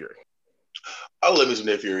been Nick Fury. I love me some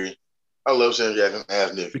Nick Fury. I love Sam Jackson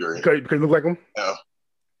as Nick Fury because you look like him.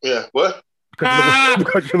 Yeah. What?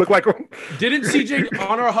 Because you look like him. Didn't CJ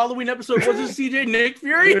on our Halloween episode? Wasn't CJ Nick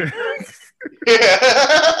Fury?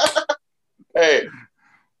 Hey,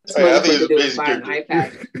 I think it's a basic character. Like,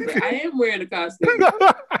 I am wearing a costume.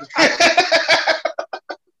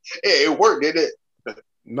 Hey, it worked, didn't it?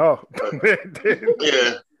 No.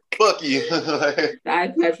 Yeah. Fuck you. The eye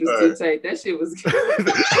patch was too tight. That shit was cut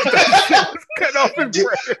off his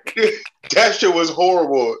breath. That shit was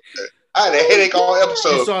horrible. I had a headache all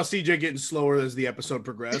episode. You saw CJ getting slower as the episode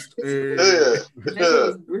progressed. That shit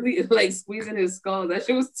was really like squeezing his skull. That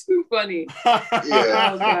shit was too funny.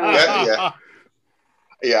 Yeah.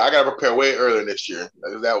 Yeah, I gotta prepare way earlier next year.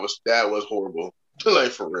 That was horrible.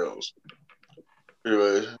 Like for reals.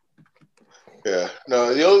 Anyway. Yeah.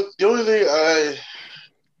 No, the only thing I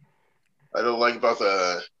don't like about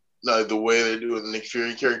the way they do with the Nick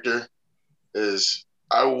Fury character is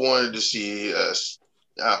I wanted to see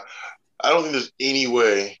I don't think there's any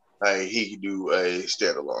way he could do a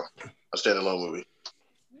standalone movie.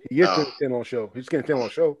 He gets to stand on show. He's going to stand on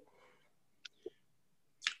show.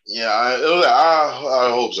 Yeah,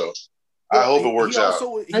 I hope so. I hope it works out.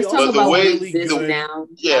 Let's talk about really now.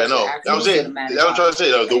 Yeah, no, that was it. That was trying to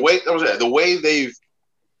say though. The way they've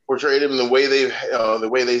portrayed him, and the way they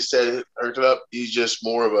set it up, he's just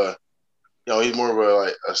more of a, he's more of a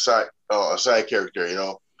like a side character.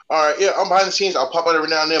 All right, yeah, I'm behind the scenes. I'll pop out every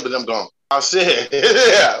now and then, but I'm gone. I said.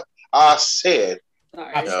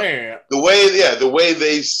 The way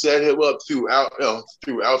they set him up throughout the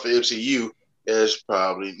MCU is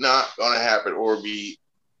probably not going to happen or be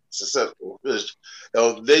successful. They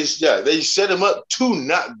set him up to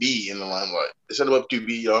not be in the limelight. They set him up to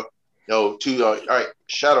be, all right,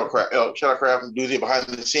 Shadowcraft, do the behind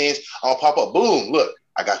the scenes. I'll pop up. Boom! Look,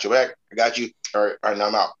 I got your back. I got you. All right, now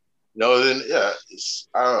I'm out. Then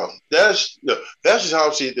I don't know. That's just how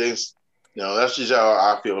I see things. That's just how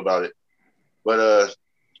I feel about it. But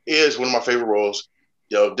it is one of my favorite roles.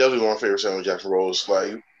 Definitely one of my favorite Samuel Jackson roles.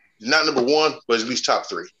 Like, not number one, but at least top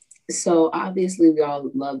 3. So obviously we all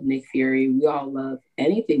love Nick Fury. We all love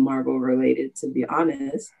anything Marvel related, to be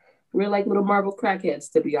honest. We're like little Marvel crackheads,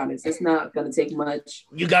 to be honest. It's not going to take much.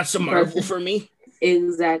 You got some Marvel for me?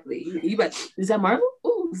 Exactly. You bet. Is that Marvel?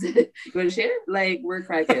 Ooh, you want to share? Like, we're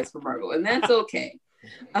crackheads for Marvel, and that's okay.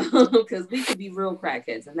 Because we could be real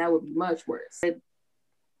crackheads, and that would be much worse.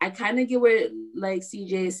 I kind of get what like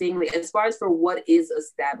CJ is saying, like, as far as for what is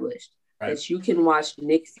established, right, that you can watch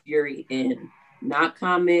Nick Fury in, not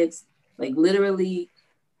comics, like literally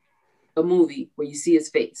a movie where you see his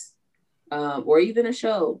face, or even a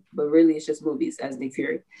show, but really it's just movies as Nick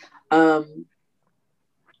Fury.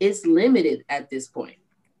 It's limited at this point.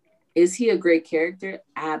 Is he a great character?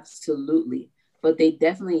 Absolutely. But they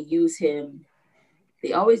definitely use him.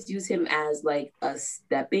 They always use him as like a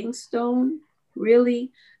stepping stone,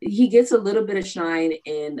 really. He gets a little bit of shine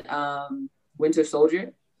in Winter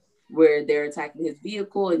Soldier, where they're attacking his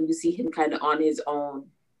vehicle and you see him kind of on his own,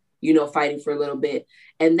 fighting for a little bit.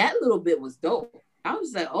 And that little bit was dope. I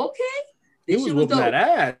was like, okay. He was whooping that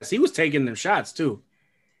ass. He was taking them shots too.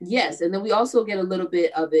 Yes, and then we also get a little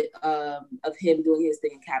bit of it of him doing his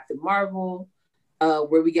thing in Captain Marvel,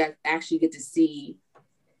 where we actually get to see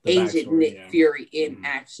Agent Nick Fury in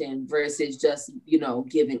action versus just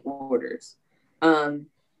giving orders.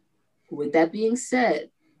 With that being said,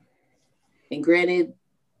 and granted,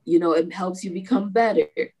 it helps you become better,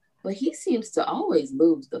 but he seems to always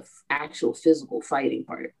lose the actual physical fighting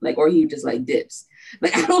part, like, or he just like dips.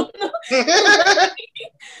 Like, I don't know.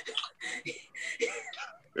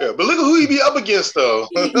 Yeah, but look at who he be up against, though.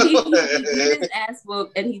 he get his ass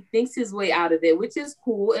whooped, and he thinks his way out of it, which is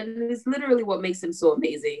cool, and it's literally what makes him so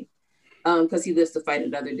amazing. Because he lives to fight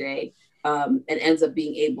another day, and ends up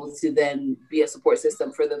being able to then be a support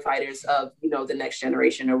system for the fighters of the next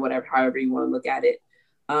generation or whatever, however you want to look at it.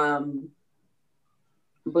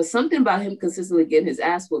 But something about him consistently getting his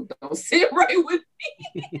ass whooped don't sit right with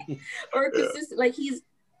me. Or consistent, like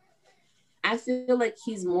I feel like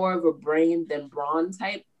he's more of a brain than brawn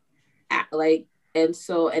type. And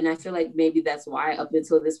I feel like maybe that's why up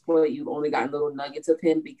until this point you've only gotten little nuggets of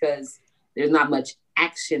him, because there's not much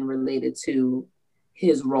action related to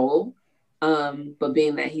his role. But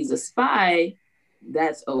being that he's a spy,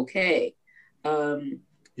 that's okay.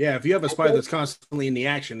 Yeah, if you have a spy that's constantly in the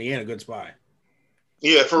action, he ain't a good spy.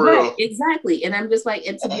 Yeah, for real. Exactly. And I'm just like,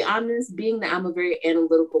 and to be honest, being that I'm a very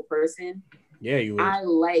analytical person, yeah, you would. I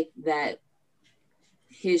like that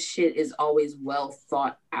his shit is always well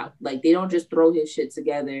thought out. Like, they don't just throw his shit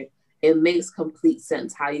together. It makes complete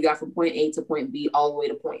sense how you got from point A to point B all the way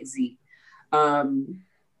to point Z. And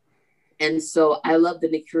so I love the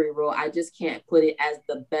Nick Fury role. I just can't put it as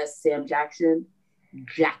the best Sam Jackson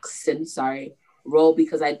role,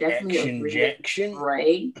 because I definitely agree with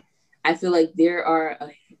Ray. I feel like there are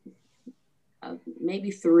maybe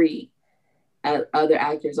 3 other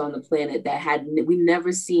actors on the planet that we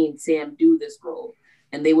never seen Sam do this role,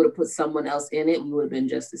 and they would have put someone else in it, we would have been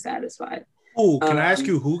just as satisfied. Oh, can I ask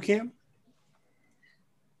you who, Cam?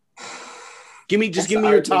 Give me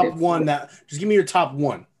your top one. Just give me your top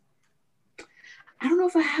one. I don't know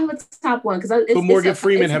if I have a top one because Morgan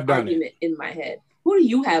Freeman have done it in my head. Who do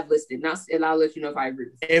you have listed? Now, and I'll let you know if I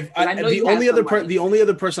agree. The only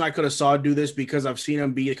other person I could have saw do this, because I've seen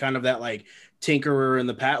him be kind of that like tinkerer in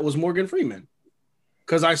the past, was Morgan Freeman.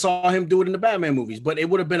 Because I saw him do it in the Batman movies, but it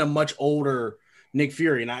would have been a much older Nick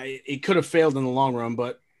Fury, and it could have failed in the long run.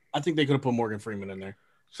 But I think they could have put Morgan Freeman in there.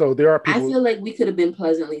 So there are people. I feel like we could have been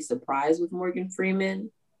pleasantly surprised with Morgan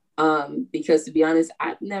Freeman, because to be honest,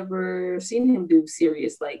 I've never seen him do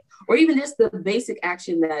serious, like, or even just the basic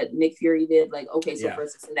action that Nick Fury did. Like, okay, so for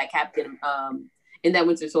instance, in that in that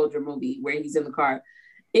Winter Soldier movie where he's in the car,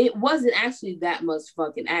 it wasn't actually that much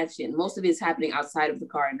fucking action. Most of it's happening outside of the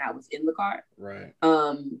car and not within the car. Right.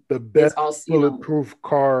 The best bulletproof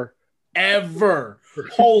car ever.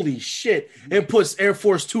 Holy shit! It puts Air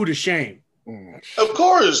Force 2 to shame. Of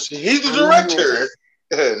course, he's the director.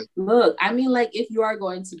 Look, I mean, like, if you are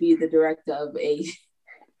going to be the director of a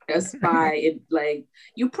spy, like,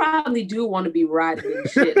 you probably do want to be riding and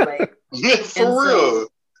shit, like, for real.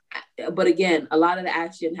 But again, a lot of the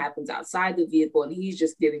action happens outside the vehicle, and he's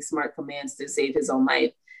just giving smart commands to save his own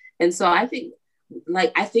life. And so I think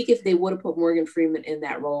if they would have put Morgan Freeman in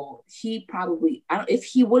that role, he probably, if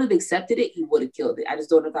he would have accepted it, he would have killed it. I just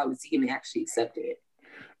don't know if I would see him actually accepting it.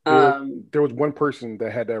 There was one person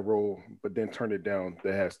that had that role, but then turned it down.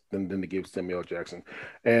 Then they gave Samuel Jackson,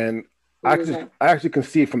 and I actually can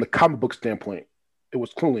see it from the comic book standpoint. It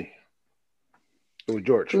was Clooney. It was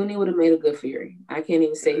George. Clooney would have made a good Fury. I can't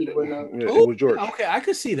even say he wouldn't have. Yeah, it was George. Okay, I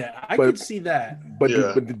could see that. I could see that. But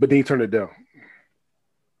then he turned it down.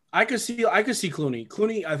 I could see Clooney.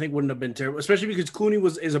 Clooney, I think, wouldn't have been terrible, especially because Clooney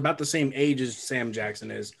is about the same age as Sam Jackson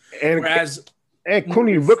is. And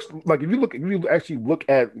Clooney looks like, if you actually look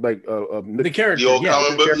at like the character, the old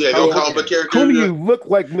comic book character. Clooney looked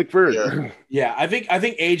like Nick Fury. Yeah, I think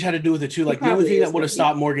age had to do with it too. Like, the only thing that would have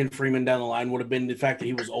stopped Morgan Freeman down the line would have been the fact that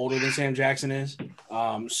he was older than Sam Jackson is.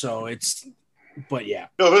 But yeah.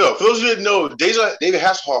 No. For those who didn't know, David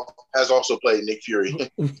Hasselhoff has also played Nick Fury.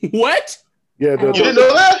 What? Yeah, you didn't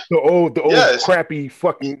know that? The old crappy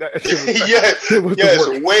fucking. Yes.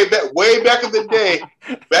 Way back in the day.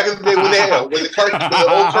 Back in the day when the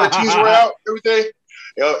old cartoons were out, everything.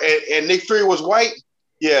 And Nick Fury was white.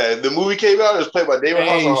 Yeah, the movie came out. It was played by David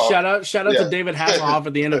Hasselhoff. Shout out to David Hasselhoff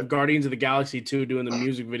at the end of Guardians of the Galaxy 2 doing the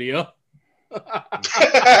music video.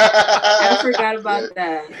 I forgot about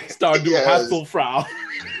that. Start doing Hasselfrau.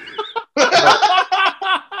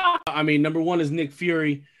 I mean, number 1 is Nick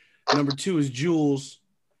Fury. Number 2 is Jules.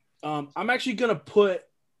 I'm actually gonna put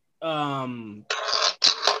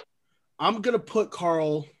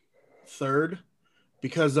Carl third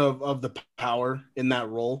because of the power in that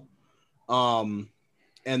role. And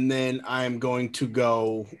then I'm going to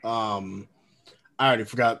go. I already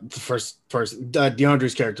forgot the first person.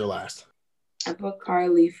 DeAndre's character last. I put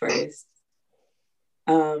Carly first.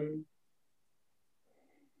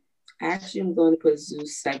 Actually, I'm going to put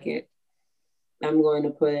Zeus second. I'm going to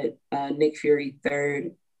put Nick Fury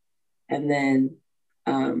third, and then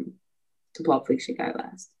the Pulp Fiction guy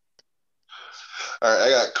last. All right, I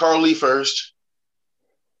got Carly first,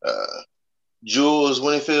 Jules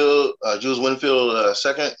Winfield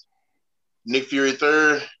second, Nick Fury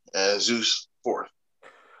third, and Zeus fourth.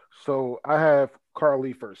 So I have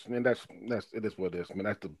Carly first. I mean, it is what it is. I mean,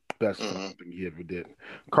 that's the best thing he ever did.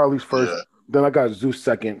 Carly's first. Yeah. Then I got Zeus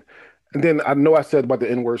second. And then I know I said about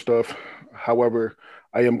the N-word stuff. However,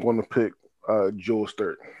 I am going to pick Jules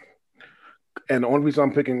third. And the only reason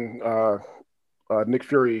I'm picking Nick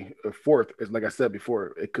Fury fourth is, like I said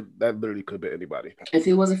before, that literally could be anybody. If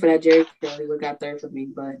it wasn't for that Jerry Curl, he would have got third for me,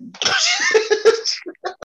 but...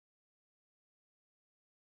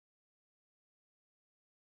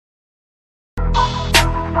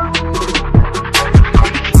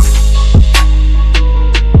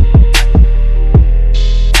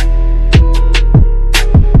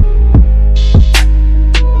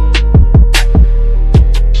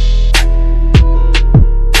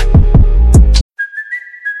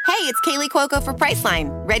 It's Kaylee Cuoco for Priceline.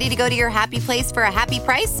 Ready to go to your happy place for a happy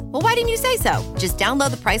price? Well, why didn't you say so? Just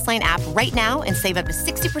download the Priceline app right now and save up to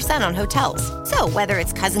 60% on hotels. So whether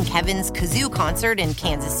it's Cousin Kevin's Kazoo Concert in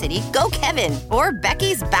Kansas City, go Kevin, or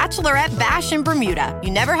Becky's Bachelorette Bash in Bermuda, you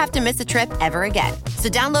never have to miss a trip ever again. So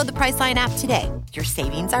download the Priceline app today. Your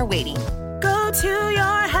savings are waiting. Go to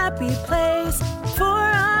your happy place for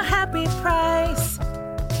a happy price.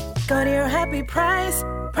 Go to your happy price,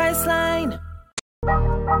 Priceline.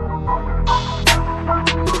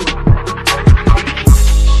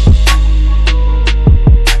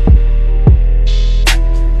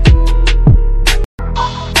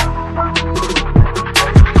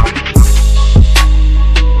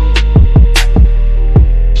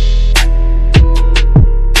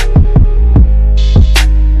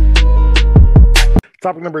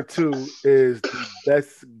 Topic number 2 is the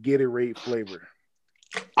best Gatorade flavor.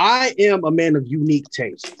 I am a man of unique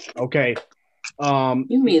taste. Okay. You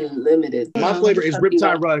mean limited? My flavor is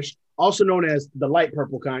Riptide Rush, also known as the light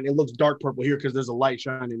purple kind. It looks dark purple here because there's a light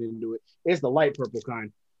shining into it. It's the light purple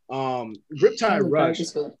kind. Riptide Rush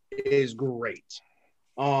is great.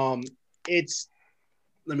 It's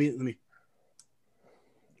let me.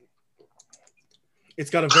 It's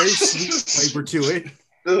got a very sweet flavor to it.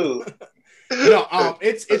 No,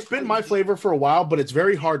 it's been my flavor for a while, but it's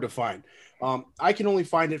very hard to find. I can only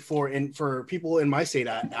find it for people in my state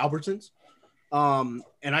at Albertsons. And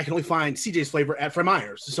I can only find CJ's flavor at Fred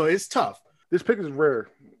Meyer's. So it's tough. This pick is rare.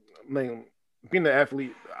 I mean, being an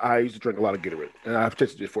athlete, I used to drink a lot of Gatorade, and I've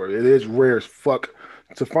tasted it before. It is rare as fuck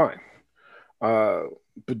to find.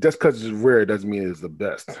 But just because it's rare doesn't mean it's the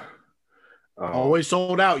best. Always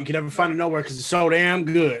sold out. You can never find it nowhere because it's so damn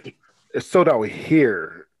good. It's sold out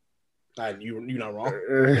here. You're not wrong.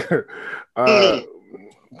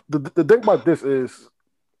 The thing about this is,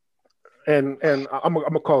 and I'm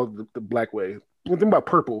gonna call it the black way. The thing about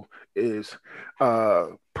purple is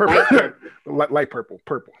purple, light purple.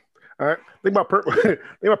 All right. Thing about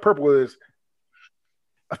purple is,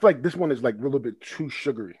 I feel like this one is like a little bit too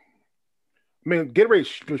sugary. I mean,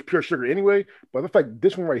 Gatorade is pure sugar anyway, but I feel like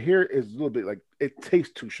this one right here is a little bit like it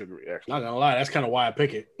tastes too sugary. Actually, not gonna lie, that's kind of why I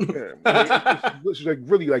pick it. Yeah, I mean, it's like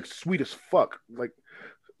really like sweet as fuck, like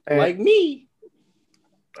me.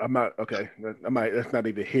 I'm not okay. That's not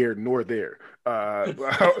either here nor there. No.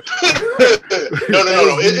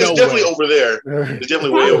 It's definitely over there. It's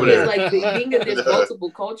definitely way over there. Like being in this multiple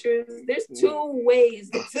cultures, there's 2 ways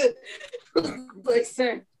to like,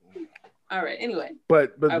 sir. All right. Anyway,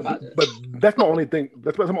 but that's my only thing.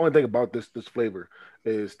 That's my only thing about this flavor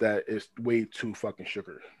is that it's way too fucking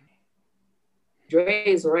sugar. Dre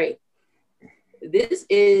is right. This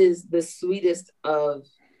is the sweetest of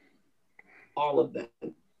all of them.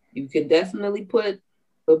 You can definitely put a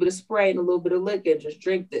little bit of spray and a little bit of liquor and just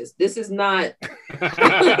drink this. This is not.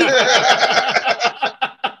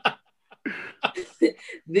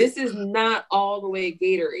 This is not all the way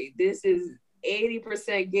Gatorade. This is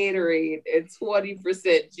 80% Gatorade and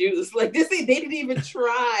 20% juice. Like this, they didn't even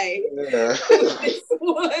try. This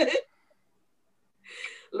one.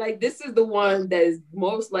 Like this is the one that is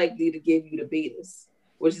most likely to give you the beatus,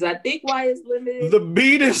 which is I think why it's limited. The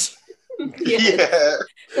beatus. Yeah.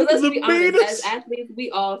 Because let's be honest, as athletes,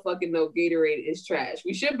 we all fucking know Gatorade is trash.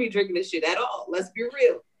 We shouldn't be drinking this shit at all. Let's be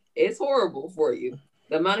real. It's horrible for you.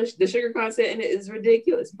 The amount of the sugar content in it is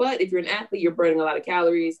ridiculous. But if you're an athlete, you're burning a lot of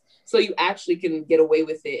calories, so you actually can get away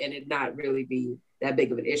with it and it not really be that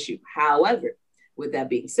big of an issue. However, with that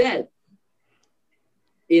being said,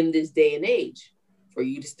 in this day and age, for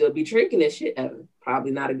you to still be drinking this shit,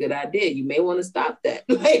 probably not a good idea. You may want to stop that.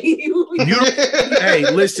 Hey,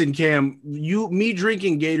 listen, Cam. Me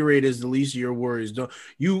drinking Gatorade is the least of your worries.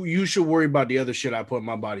 You should worry about the other shit I put in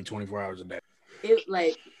my body 24 hours a day. It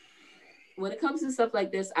like when it comes to stuff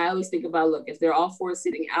like this, I always think about, look, if they're all 4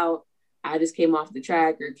 sitting out, I just came off the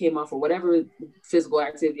track or came off or whatever physical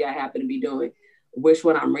activity I happen to be doing, which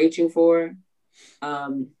one I'm reaching for.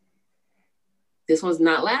 This one's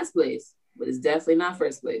not last place, but it's definitely not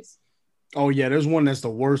first place. Oh yeah, there's one that's the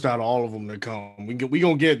worst out of all of them that come. We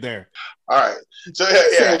gonna get there. All right. So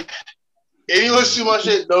yeah. Anyone listen to my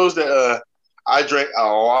shit knows that I drank a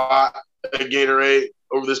lot of Gatorade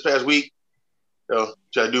over this past week. So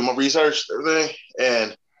try to do my research, everything,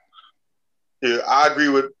 and I agree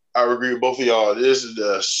with both of y'all. This is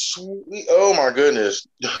the sweet. Oh my goodness!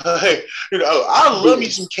 I love me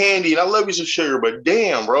some candy and I love me some sugar, but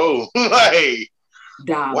damn, bro, like.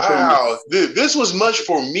 Wow, this was much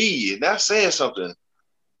for me, and that's saying something.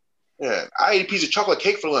 Yeah, I ate a piece of chocolate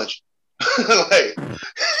cake for lunch. Like,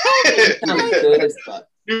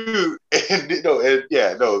 dude,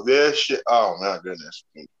 this shit. Oh my goodness.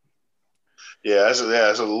 Yeah, that's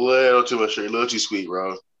a little too much, a little too sweet,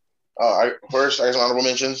 bro. All right, first, I have some honorable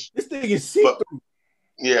mentions. This thing is see-through.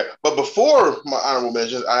 Yeah, but before my honorable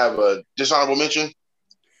mentions, I have a dishonorable mention.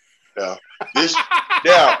 Yeah, this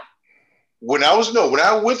now. When I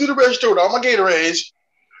went through the register with all my Gatorades,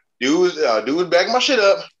 dude was backing my shit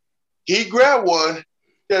up. He grabbed one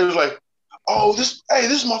that was like, "Oh, this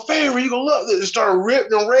is my favorite. You gonna love this." And started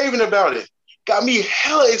ripping and raving about it. got me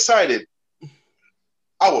hella excited.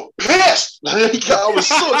 I was pissed. I was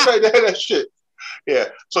so excited to have that shit. Yeah.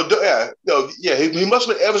 So he must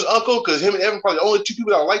have been Evan's uncle because him and Evan probably the only two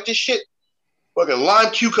people that like this shit. Fucking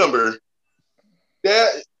lime cucumber.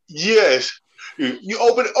 That yes. You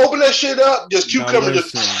open that shit up, just cucumber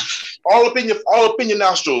just all up in your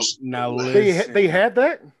nostrils. Now listen. They had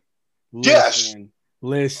that? Listen.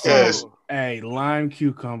 Yes. Hey, lime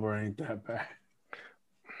cucumber ain't that bad.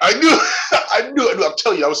 I knew. I'm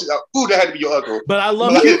telling you, that had to be your uncle. But I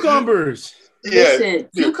love cucumbers. Listen,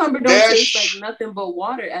 cucumber don't taste like nothing but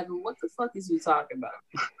water, Evan. What the fuck is you talking about?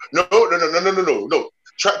 No.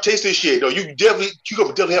 Try taste this shit. No,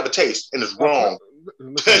 cucumber definitely have a taste, and it's wrong.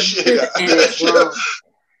 It's wrong.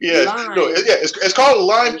 Yeah, it's called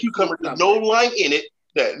lime cucumber. There's no lime in it.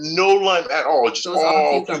 No lime at all. Just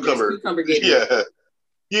all cucumber. Yeah.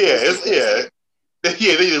 They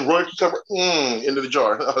just run cucumber into the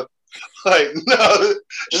jar. Like, no,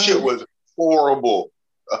 shit was horrible.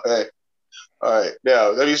 Okay. All right.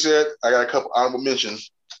 Now, that being said, I got a couple honorable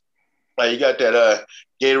mentions. You got that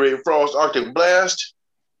Gatorade Frost Arctic Blast,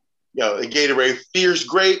 the Gatorade Fierce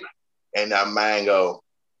Grape, and that Mango.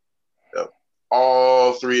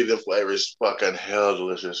 All three of the flavors fucking hell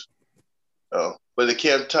delicious. But they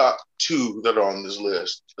can't top two that are on this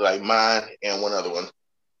list, like mine and one other one.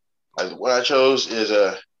 What I chose is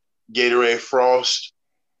a Gatorade Frost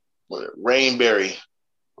Rainberry.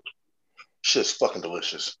 Shit's fucking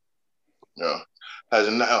delicious. Has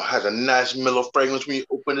a nice mellow fragrance when you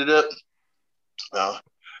open it up.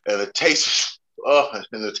 And the taste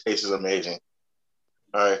is amazing.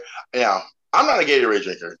 All right. Now, I'm not a Gatorade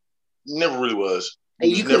drinker. Never really was. And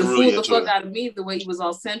you could have fooled the fuck out of me the way he was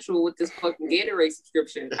all central with this fucking Gatorade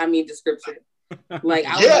description. Like,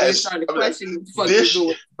 I was really starting to question what the fuck you doing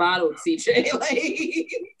with the bottle, CJ. Like,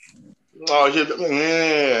 no,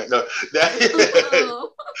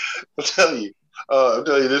 I'm telling you,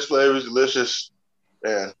 this flavor is delicious.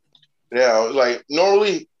 And like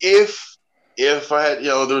normally, if I had,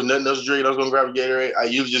 there was nothing else to drink, I was gonna grab a Gatorade. I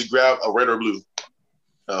usually just grab a red or blue.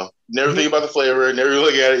 Never think about the flavor, never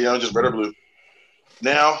look at it. Just red or blue.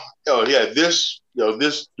 Now, this do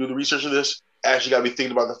the research of this. Actually, got to be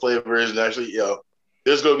thinking about the flavors, and actually,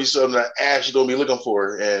 there's gonna be something that I actually gonna be looking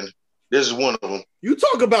for, and this is one of them. You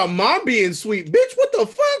talk about mom being sweet, bitch. What the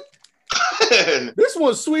fuck? This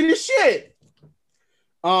one's sweet as shit.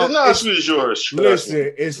 It's not as sweet as yours.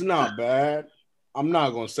 Listen, it's not bad. I'm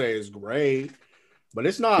not gonna say it's great, but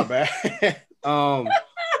it's not bad.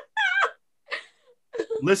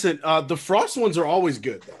 Listen, the Frost ones are always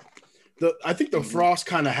good though. I think the Frost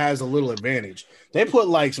kind of has a little advantage. They put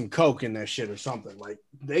like some Coke in that shit or something. Like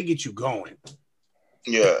they get you going.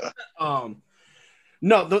 Yeah.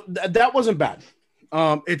 No, that wasn't bad.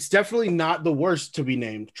 It's definitely not the worst to be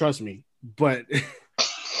named. Trust me, but it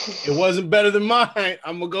wasn't better than mine.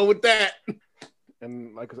 I'm gonna go with that.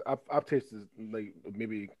 And like I've tasted like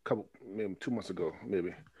maybe 2 months ago,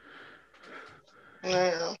 maybe.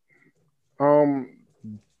 Yeah.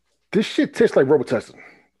 This shit tastes like Robitussin.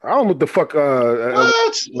 I don't know what the fuck.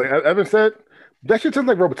 Like Evan said, that shit tastes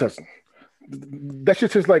like Robitussin. That shit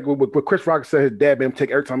tastes like what Chris Rock said his dad made him take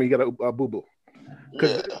every time he got a boo boo.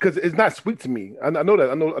 Because it's not sweet to me. I know that.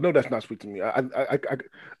 I know that's not sweet to me. And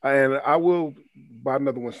I will buy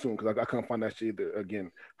another one soon because I can't find that shit either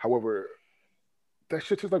again. However, that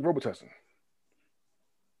shit tastes like Robitussin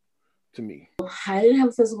to me. I didn't have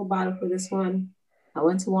a physical bottle for this one. I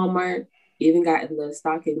went to Walmart, even got in the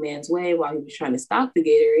stocking man's way while he was trying to stock the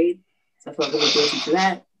Gatorade. So I felt really guilty for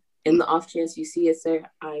that. In the off chance you see it, sir,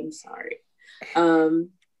 I'm sorry.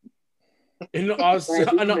 In the off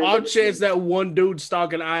chance that one dude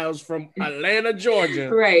stocking aisles from Atlanta, Georgia.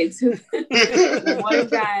 Right. One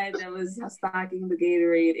guy that was stocking the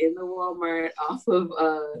Gatorade in the Walmart off of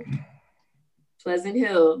Pleasant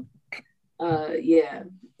Hill.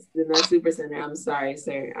 The Nut Super Center. I'm sorry,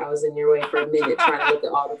 sir. I was in your way for a minute trying to look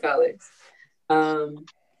at all the colors.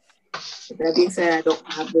 That being said, I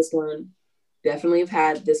don't have this one. Definitely have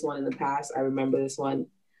had this one in the past. I remember this one.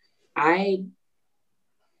 I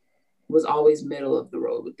was always middle of the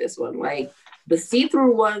road with this one. Like the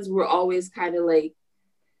see-through ones were always kind of like,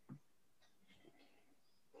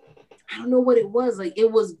 I don't know what it was. Like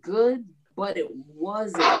it was good, but it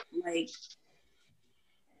wasn't like,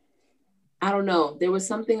 I don't know. There was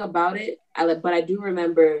something about it. But I do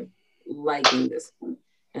remember liking this one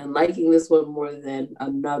and liking this one more than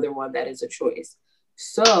another one that is a choice.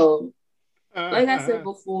 So, like I said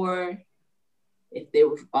before, if they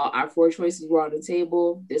were our four choices were on the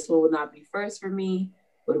table, this one would not be first for me,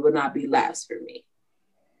 but it would not be last for me.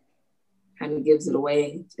 kind of gives it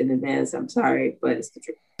away in advance. I'm sorry, but it's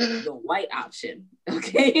the white option.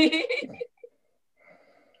 Okay.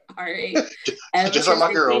 All right. Just like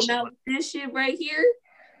my girls. This shit right here,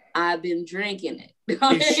 I've been drinking it.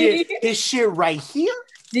 This shit right here?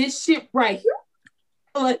 This shit right here.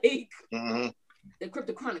 Like the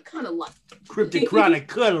Cryptic Chronic kind of like. Cryptic Chronic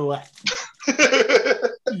kind of like.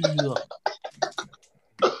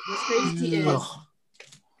 What's crazy is,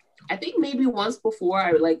 I think maybe once before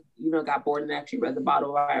I got bored and actually read the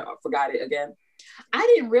bottle, or I forgot it again. I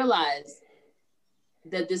didn't realize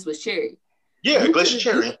that this was cherry. Yeah, glacier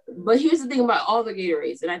cherry. But here's the thing about all the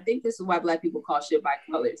Gatorades, and I think this is why Black people call shit by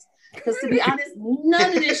colors. Because to be honest,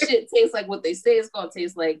 none of this shit tastes like what they say it's gonna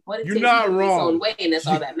taste like, but it tastes like its own way, and that's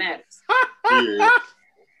all that matters. Yeah.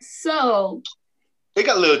 So they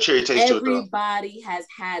got a little cherry taste to it, though. Everybody has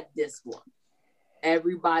had this one.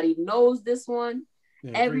 Everybody knows this one.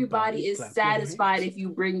 Everybody is satisfied if you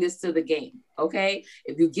bring this to the game. Okay,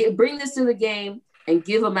 if you bring this to the game and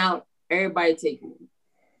give them out, everybody take it.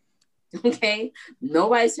 Okay,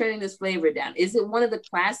 nobody's turning this flavor down. Is it one of the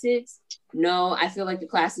classics? No, I feel like the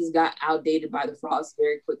classics got outdated by the frost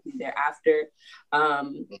very quickly thereafter.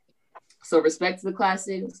 So respect to the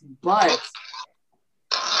classics, but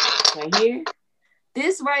right here,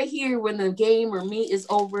 this right here, when the game or meet is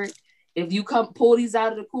over, if you come pull these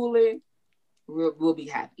out of the cooler, we'll be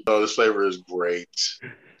happy. Oh, this flavor is great.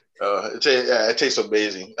 It tastes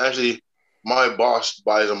amazing. Actually, my boss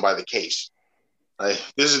buys them by the case.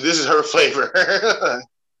 This is her flavor.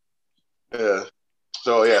 Yeah.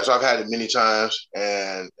 So I've had it many times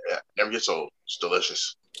and never gets old. It's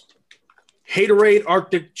delicious. Haterade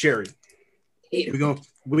Arctic Cherry. We're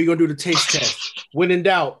gonna do the taste test. When in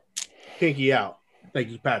doubt, pinky out. Thank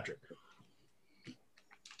you, Patrick.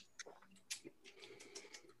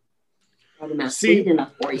 Sweet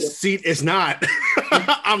enough for you. See, it's not.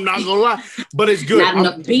 I'm not gonna lie, but it's good. Not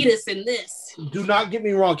enough beatus in this. Do not get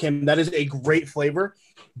me wrong, Kim. That is a great flavor,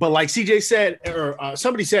 but like CJ said, or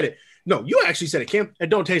somebody said it. No, you actually said it, Kim. It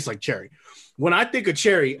don't taste like cherry. When I think of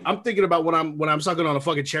cherry, I'm thinking about when I'm sucking on a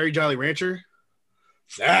fucking cherry Jolly Rancher.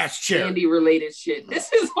 That's cherry. Candy related shit.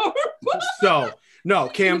 This is horrible. So no,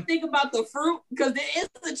 Cam. Think about the fruit because there is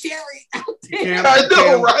a cherry out there. Cam, I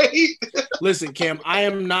know, right? Listen, Cam, I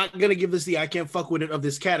am not gonna give this the I can't fuck with it of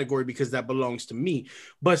this category because that belongs to me.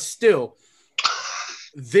 But still,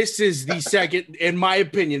 this is the second, in my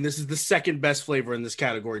opinion, this is the second best flavor in this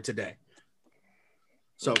category today.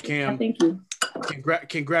 So, Cam, thank you.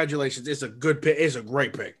 Congratulations. It's a good pick. It's a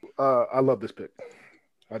great pick. I love this pick.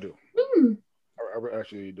 I do. I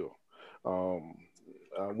actually do.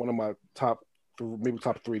 One of my top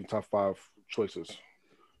 3, top 5 choices.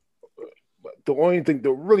 But the only thing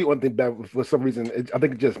bad for some reason, I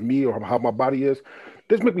think it's just me or how my body is.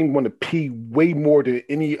 This makes me want to pee way more than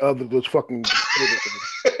any other of those fucking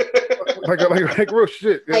like real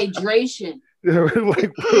shit. Hydration.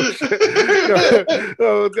 Like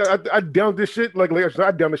I down this shit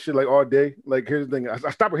I down this shit like all day. Like here's the thing, I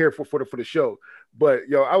stopped here for the show, but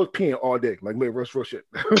I was peeing all day, like real shit.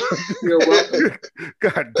 You're welcome.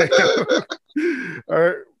 God damn. All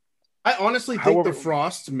right. I honestly think the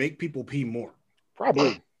frosts make people pee more.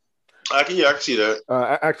 Probably. I can see that.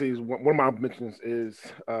 Actually, one of my mentions is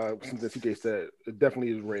something that CJ said. It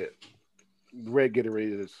definitely is red. Red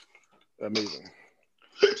Gatorade is amazing.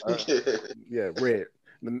 Red.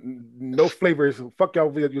 No flavors. Fuck y'all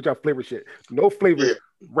with your flavor shit. No flavors. Yeah.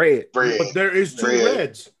 Red. But there is 2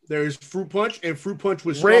 reds. There is fruit punch and fruit punch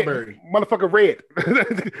with strawberry. Motherfucker red.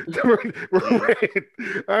 Red.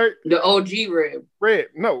 All right. The OG red. Red.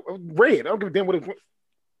 No, red. I don't give a damn what it's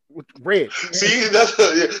red. See, that's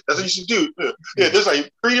what you should do. Yeah, there's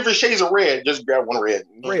like 3 different shades of red. Just grab one red.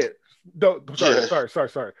 Red. No, sorry.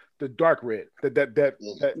 The dark red.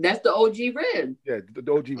 That's the OG red. Yeah,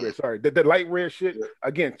 the OG red. Sorry, the light red shit.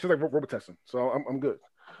 Again, just like Robitussin. So I'm good.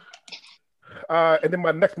 And then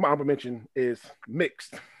my next honorable mention is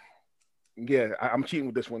mixed. Yeah, I'm cheating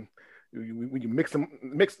with this one. When you mix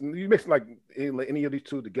like any of these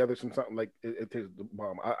 2 together, something like it tastes the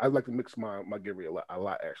bomb. I like to mix my Gatorade a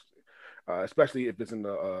lot actually, especially if it's in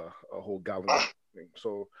a whole gallon thing.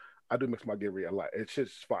 So I do mix my Gatorade a lot. It's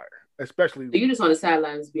just fire, especially. So you just on the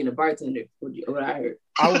sidelines being a bartender. What I heard.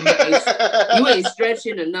 You ain't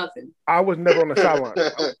stretching or nothing. I was never on the sidelines.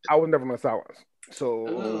 I was never on the sidelines. So,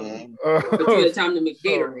 but you had time to make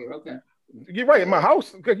Gatorade. Okay. You're right. In my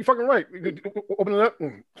house, you're fucking right. Open it up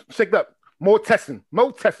and shake it up. More testing.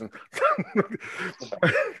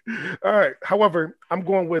 All right. However, I'm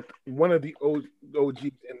going with one of the OGs,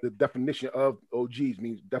 and the definition of OGs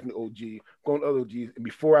means definitely OG. Going to other OGs. And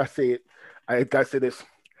before I say it, I gotta say this.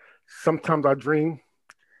 Sometimes I dream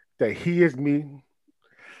that he is me.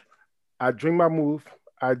 I dream my move.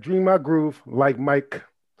 I dream my groove like Mike.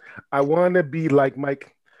 I want to be like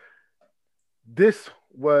Mike. This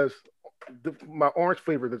was my orange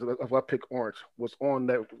flavor. If I pick orange, was on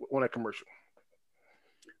that commercial.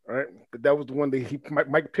 All right, but that was the one that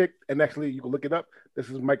Mike picked, and actually you can look it up. This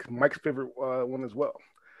is Mike's favorite one as well.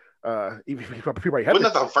 Even he probably had.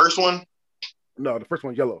 Wasn't that the first one? No, the first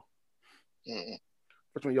one yellow.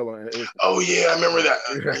 First one yellow. Oh yeah, I remember that.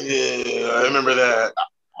 Yeah, I remember that.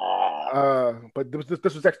 But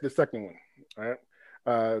this was actually the second one. All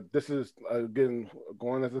right. This is again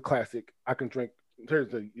going as a classic. I can drink. There's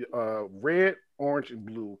the red, orange, and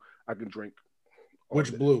blue. I can drink.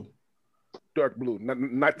 Which blue? Dark blue, not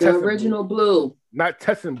the Tessin original blue. Not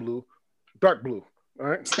Tessin blue, dark blue. All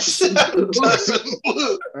right, Tessin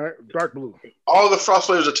blue. All right, dark blue. All the frost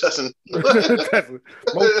flavors are Tessin. Tessin,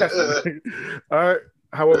 most Tessin. All right.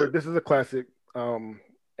 However, this is a classic,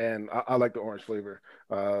 and I like the orange flavor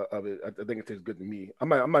of it. I think it tastes good to me. I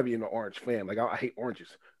might be an orange fan. Like I hate oranges.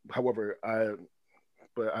 However, I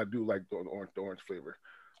do like the orange flavor.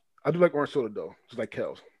 I do like orange soda though, just like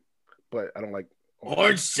Kels, but I don't like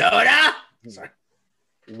orange soda. Sorry.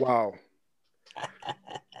 Wow.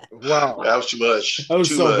 That was too much. That was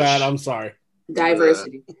too much. Bad. I'm sorry.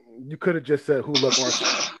 Diversity. You could have just said who loves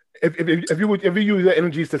orange. If you use that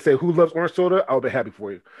energy to say who loves orange soda, I would be happy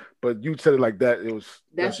for you. But you said it like that.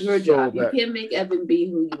 That's your job. You can't make Evan be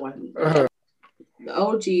who you want him to be. The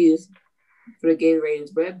OGs for the Gatorade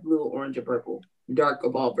is red, blue, orange, or purple. Dark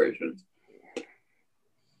of all versions.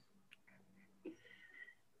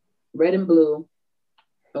 Red and blue,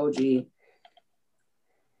 OG,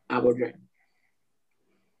 I will drink.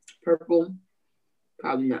 Purple,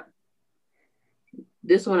 probably not.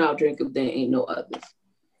 This one I'll drink if there ain't no others.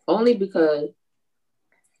 Only because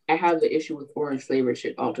I have the issue with orange flavor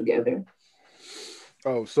shit altogether.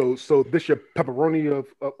 Oh, so this your pepperoni of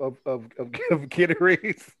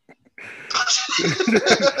Gatorades?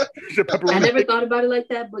 I never thought about it like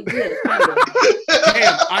that, but yeah, kind of.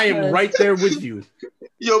 Damn, I am right there with you.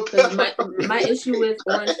 Yo, my issue with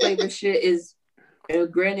orange flavor shit is,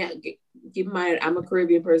 granted, keep in mind, I'm a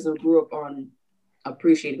Caribbean person who grew up on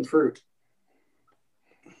appreciating fruit.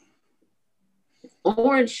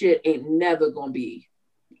 Orange shit ain't never gonna be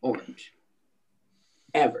orange.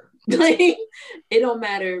 Ever. Like, it don't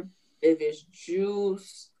matter if it's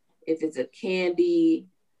juice, if it's a candy,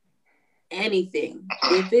 anything.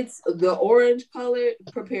 If it's the orange color,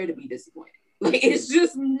 prepare to be disappointed. Like, it's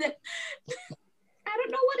just, I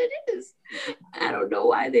don't know what it is. I don't know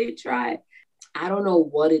why they try. I don't know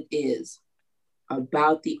what it is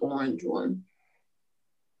about the orange one.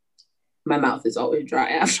 My mouth is always dry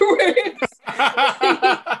afterwards.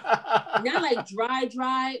 Not like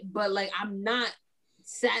dry, but like I'm not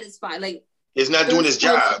satisfied. Like, it's not doing its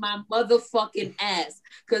job. My motherfucking ass.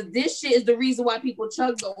 Because this shit is the reason why people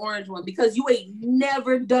chug the orange one, because you ain't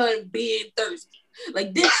never done being thirsty.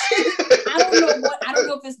 Like, this shit, I don't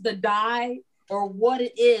know if it's the dye or what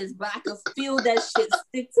it is, but I can feel that shit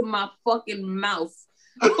stick to my fucking mouth.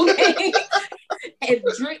 Okay? And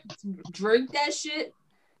drink that shit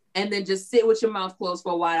and then just sit with your mouth closed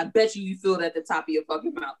for a while. I bet you feel it at the top of your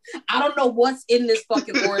fucking mouth. I don't know what's in this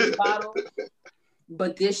fucking orange bottle,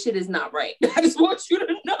 but this shit is not right. I just want you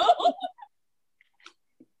to know.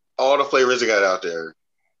 All the flavors they got out there.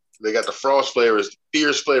 They got the frost flavors, the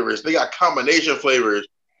fierce flavors. They got combination flavors.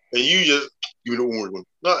 And you just, give me the orange one.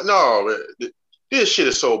 No, this shit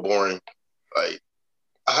is so boring. Like,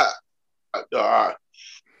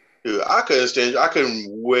 dude, I couldn't stand. I couldn't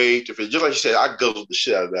wait. If it just like you said, I guzzled the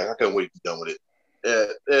shit out of that. I couldn't wait to be done with it.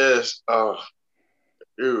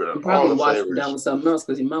 Dude, you probably washed it down with something else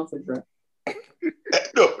because your mouth is dry.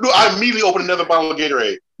 No, I immediately opened another bottle of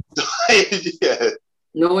Gatorade. Yeah.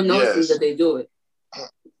 No one notices that they do it.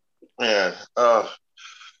 Man, bro,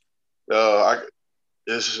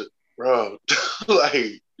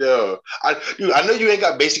 like, yo, I know you ain't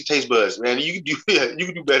got basic taste buds, man. You can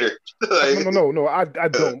do better. Like, no, I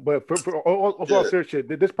don't. But for all serious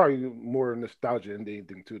shit, this probably more nostalgia than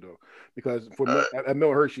anything too, though, because for me, at Mel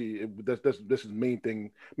Hershey, this is the main thing.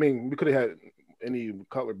 I mean, we could have had any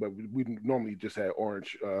color, but we normally just had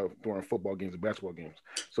orange during football games and basketball games.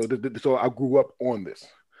 So I grew up on this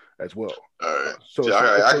as well. So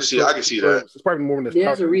I can see that. It's probably more nostalgia.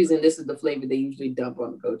 There's a reason this is the flavor they usually dump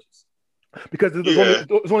on the coaches. Because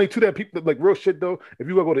there's only two that people like real shit though. If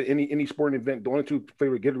you go to any sporting event, the only two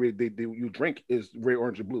favorite Gatorade you drink is red,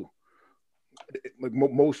 orange, and blue. Like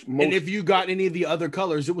most. And if you got any of the other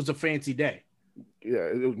colors, it was a fancy day. Yeah,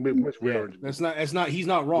 it was much red, orange. That's not. He's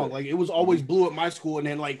not wrong. Yeah. Like, it was always blue at my school, and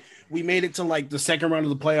then like we made it to like the second round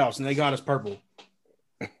of the playoffs, and they got us purple.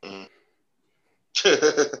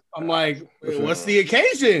 I'm like, what's the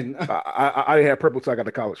occasion? I didn't have purple till I got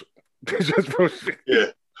to college. Just bullshit. Yeah.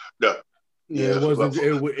 No. Yeah,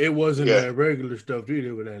 it wasn't that regular stuff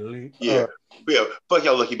either with that link. Yeah. Yeah. Fuck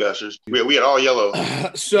y'all lucky bastards. We had all yellow.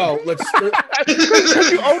 So let's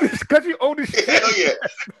because you own this shit. Hell yeah.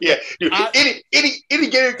 Yeah. Dude, any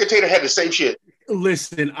Gatorade container had the same shit.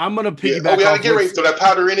 Listen, I'm gonna piggyback. We had to Gatorade, throw that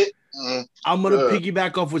powder in it. I'm gonna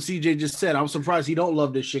piggyback off what CJ just said. I'm surprised he don't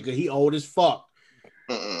love this shit because he old as fuck.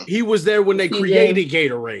 He was there when they created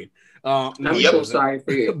Gatorade. I'm so sorry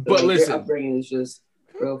for you. But listen, your upbringing is just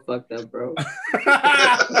real fucked up, bro.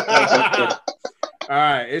 All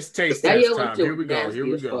right, it's taste test time. Here we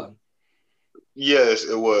go. Yes,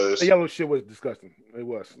 it was. The yellow shit was disgusting. It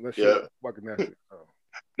was. That shit fucking nasty.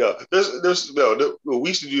 No, we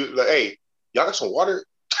used to do like, hey, y'all got some water?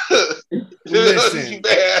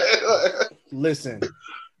 Listen.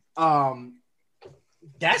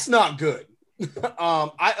 That's not good.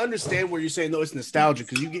 I understand where you're saying though it's nostalgia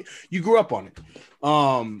because you grew up on it.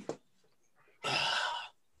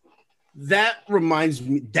 That reminds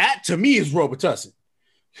me. That to me is Robitussin.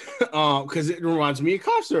 Because it reminds me of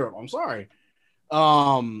cough syrup. I'm sorry.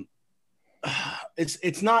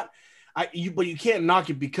 It's not. But you can't knock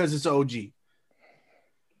it because it's OG.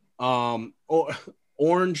 Or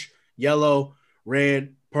orange, yellow,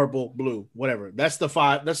 red, purple, blue, whatever. That's the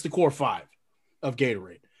five. That's the core five of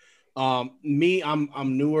Gatorade. Me,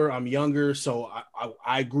 I'm newer, I'm younger, so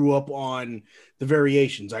I grew up on the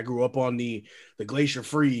variations. I grew up on the Glacier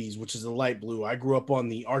Freeze, which is the light blue. I grew up on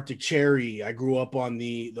the Arctic Cherry. I grew up on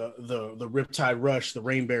the Riptide Rush, the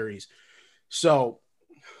Rainberries. So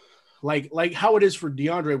like how it is for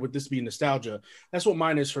DeAndre with this being nostalgia, that's what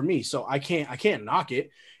mine is for me. So I can't knock it.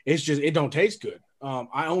 It's just it don't taste good.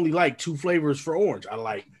 I only like two flavors for orange. I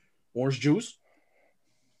like orange juice,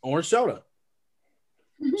 orange soda.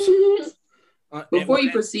 Before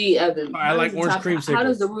you proceed, Evan, I like orange creamsicle. How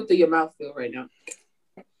does the roof of your mouth feel right now?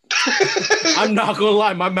 I'm not gonna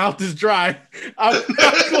lie, my mouth is dry. I'm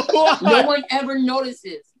not gonna lie. No one ever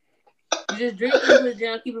notices. You just drink it, put it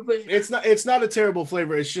down, keep it pushing. It's not a terrible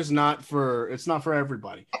flavor. It's just not for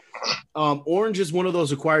everybody. Orange is one of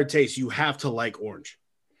those acquired tastes. You have to like orange.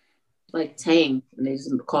 Like Tang, and they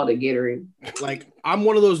just called it Gatorade. Like I'm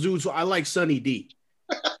one of those dudes who I like Sunny D.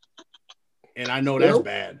 And I know that's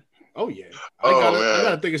bad. Oh yeah. I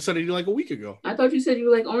gotta think of Sunny D like a week ago. I thought you said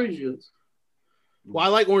you like orange juice. Well, I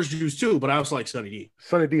like orange juice too, but I also like Sunny D.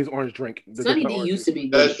 Sunny D is orange drink. Sunny D used to be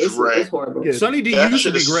good. It's horrible. Yeah, Sunny D used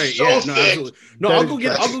to be great. So no, absolutely. No, I'll go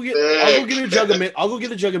get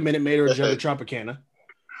a jug of Minute Maid or a jug of Tropicana.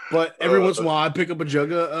 But every once in a while, I pick up a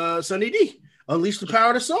jug of Sunny D. Unleash the power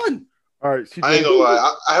of the sun. All right, I ain't gonna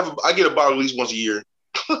lie. I get a bottle at least once a year.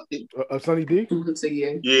 Sunny D? Once a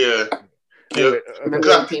year. Yeah. Yeah.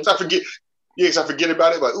 Because I forget. Yeah, because I forget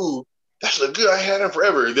about it. Like, ooh, that's look good. I had them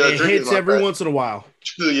forever. It hits every once in a while.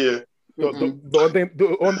 Yeah.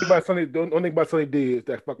 The only thing about Sunny D is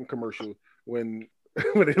that fucking commercial when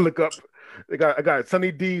they look up. I got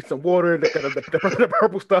Sunny D, some water, they got the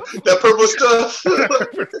purple stuff. That purple stuff.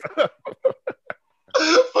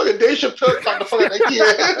 Fucking Dave Chappelle got the fucking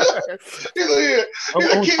kid.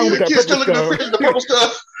 The kid still looking at the purple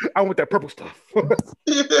stuff. I want that purple stuff.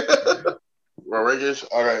 Rodriguez.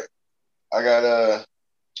 All right. I got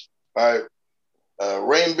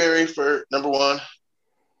Rainberry for number 1.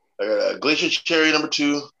 I got Glacier Cherry number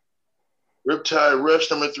 2, Riptide Rush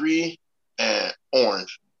number 3, and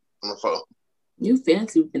Orange number 4. You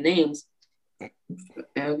fancy with the names.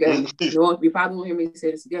 Okay. You probably won't hear me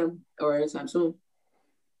say this again or anytime soon.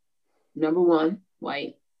 Number 1,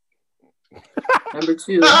 white. Number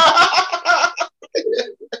 2.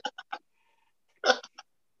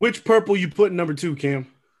 Which purple you put in number 2, Cam?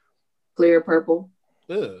 Clear purple.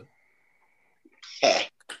 Ugh.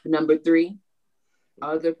 Number 3,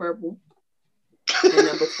 other purple. And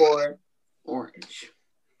number 4, orange.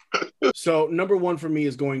 So number 1 for me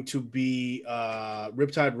is going to be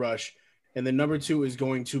Riptide Rush. And then number 2 is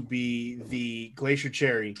going to be the Glacier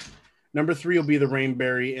Cherry. Number 3 will be the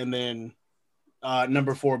Rainberry. And then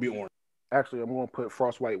number 4 will be orange. Actually, I'm going to put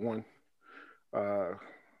Frost White 1.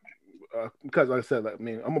 Because like I said, I'm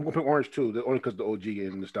going to put orange 2, only because the OG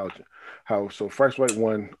and nostalgia. So Frost White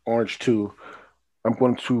 1, orange 2. I'm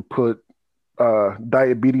going to put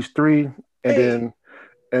Diabetes 3, and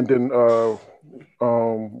then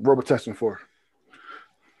Robitussin 4.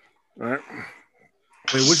 All right.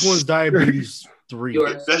 Wait, which one's Diabetes 3?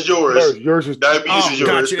 That's yours. Yours is Diabetes is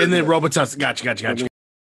yours. Gotcha. And then Robitussin. Gotcha.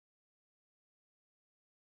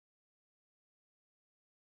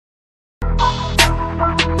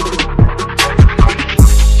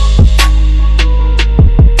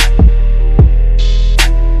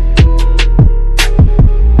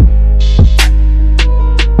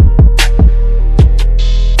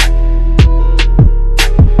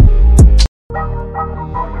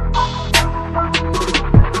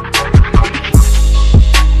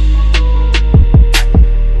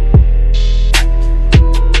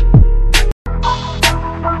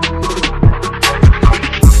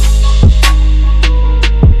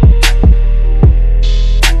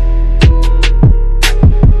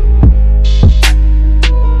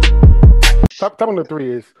 of 3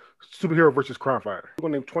 is superhero versus crime fighter. We're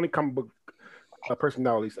going to name 20 comic book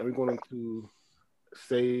personalities, and we're going to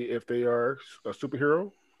say if they are a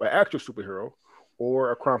superhero, an actual superhero,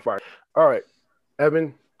 or a crime fighter. All right,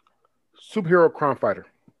 Evan, superhero crime fighter.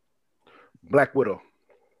 Black Widow.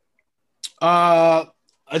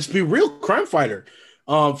 Let's be real, crime fighter.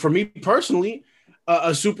 For me personally,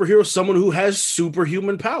 a superhero is someone who has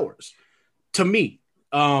superhuman powers. To me,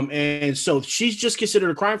 and so she's just considered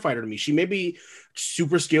a crime fighter to me. She may be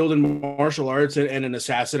super skilled in martial arts and an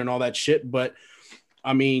assassin and all that shit, but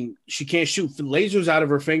I mean, she can't shoot lasers out of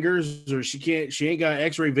her fingers, or she ain't got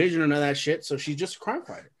X-ray vision or none of that shit. So she's just a crime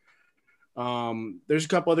fighter. There's a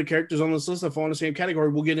couple other characters on this list that fall in the same category.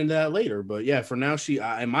 We'll get into that later, but yeah, for now, she,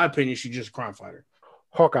 in my opinion, she's just a crime fighter.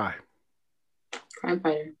 Hawkeye. Crime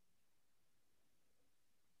fighter.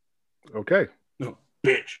 Okay. No,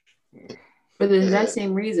 bitch. For the exact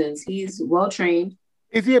same reasons. He's well trained.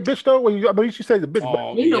 Is he a bitch though? Well, I believe she says a bitch.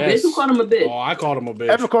 Oh, He's no bitch. Who called him a bitch? Oh, I called him a bitch.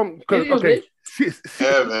 Ever called him, okay.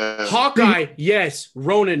 Yeah, man. Hawkeye, yes.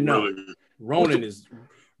 Ronan, no. Ronan is.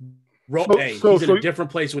 He's in a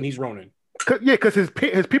different place when he's Ronan. Yeah, because his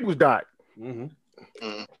people died. Mm-hmm.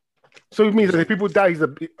 Mm. So it means that if people die, he's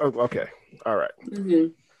a. Okay, all right. Mm-hmm.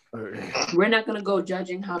 We're not gonna go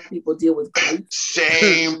judging how people deal with grief.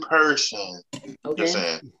 Same person. Okay. Just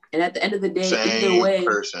saying. And at the end of the day, Same either way,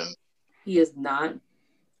 person. he is not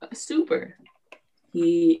a super.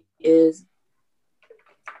 He is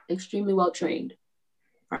extremely well trained.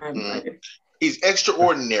 Crime fighter. He's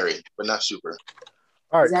extraordinary, but not super.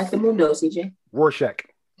 All right. Exactamundo, CJ. Rorschach.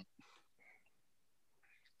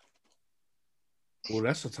 Well,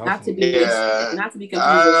 that's a tough Not to one. be not to be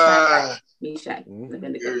confused with Shadrach, Meshach, and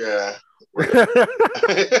Abednego. Yeah.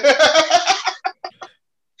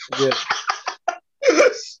 Yeah.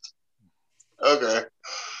 Okay.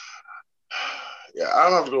 Yeah,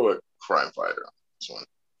 I'm gonna have to go with crime fighter on this one.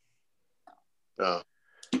 Yeah.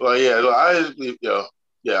 Well, yeah, I just believe,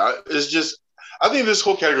 it's just, I think this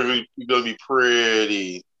whole category is going to be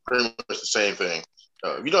pretty much the same thing.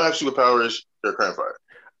 If you don't have superpowers, you're a crime fighter.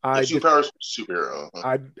 Superpowers, superhero.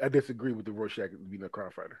 I disagree with the Rorschach being a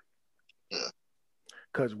crime fighter. Yeah.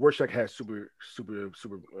 Because Rorschach has superhuman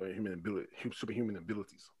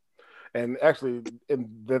abilities. And actually, we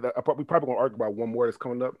probably going to argue about one more that's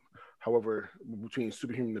coming up. However, between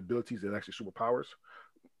superhuman abilities and actually superpowers.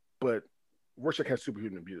 But Rorschach has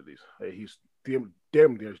superhuman abilities. He's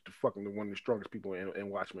damn near fucking one of the strongest people in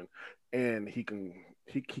Watchmen. And he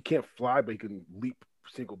can't fly, but he can leap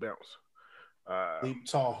single bounce. Leap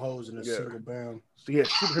tall hose in a single bound. So yeah,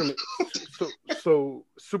 superhuman.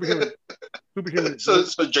 Superhuman. So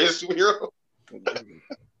Jay's superhero.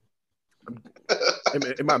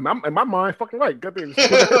 In my mind, fucking right.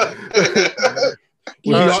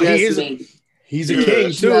 He's a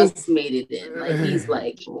king too. Just made it in. Like he's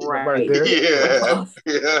like right there. Yeah.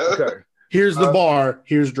 Okay. Here's the bar.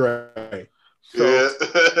 Here's Dre. So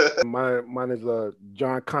mine is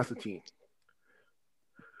John Constantine.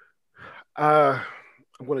 I'm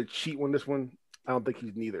going to cheat on this one. I don't think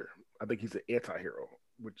he's neither. I think he's an anti-hero,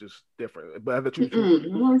 which is different. But I have the two.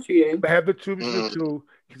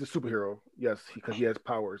 He's a superhero. Yes, because he has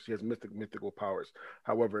powers. He has mythical powers.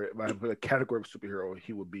 However, if I put a category of superhero,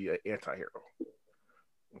 he would be an anti-hero.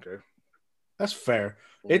 Okay, that's fair.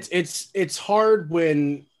 It's hard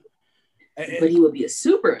when. But he would be a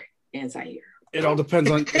super anti-hero. It all depends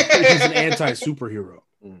on if he's an anti-superhero.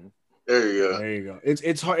 Mm-hmm. There you go. There you go.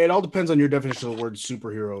 It's hard. It all depends on your definition of the word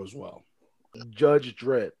superhero as well. Judge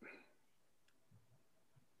Dredd.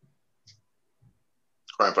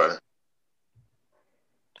 Crime fighter.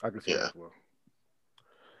 I can see that as well.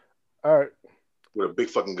 All right. With a big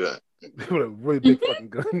fucking gun. With a really big fucking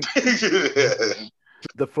gun.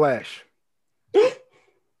 The Flash.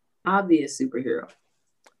 Obvious superhero.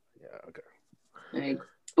 Yeah, okay. Like,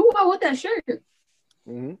 oh, I want that shirt.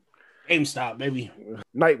 Mm-hmm. GameStop, baby.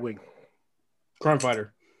 Nightwing. Crime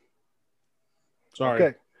fighter. Sorry.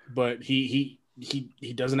 Okay. But he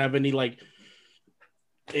doesn't have any, like,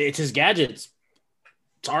 it's his gadgets.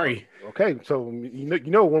 Sorry. Okay, so you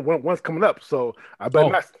know one's coming up, so I better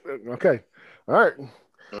not. Okay, all right.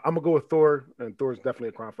 I'm gonna go with Thor, and Thor's definitely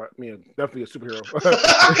a crime fighter. I mean, definitely a superhero.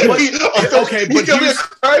 Okay, but here's, a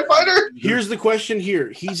crime fighter? Here's the question.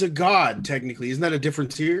 Here, he's a god technically. Isn't that a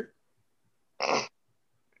different tier?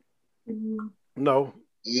 No,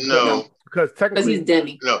 because technically he's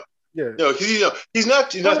Demi. No, he's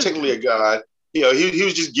not technically a god. He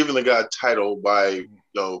was just given the god title by.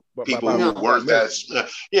 People who weren't that,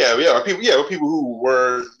 people who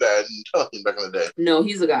were that back in the day. No,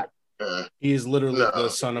 he's a god. He is literally the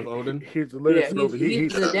son of Odin. He's literally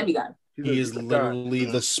he's a demigod. He is literally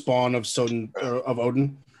the spawn of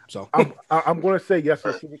Odin. So I'm going to say yes,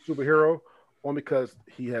 he's a superhero, only because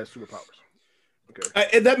he has superpowers. Okay.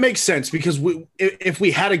 And that makes sense because if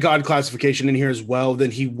we had a god classification in here as well,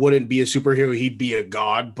 then he wouldn't be a superhero; he'd be a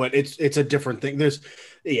god. But it's a different thing.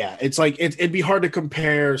 It's like it'd be hard to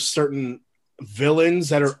compare certain villains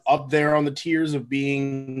that are up there on the tiers of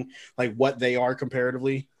being like what they are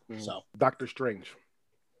comparatively. So Doctor Strange.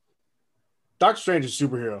 Doctor Strange is a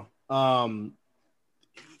superhero.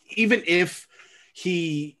 Even if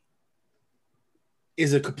he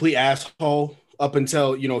is a complete asshole up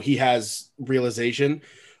until, he has realization.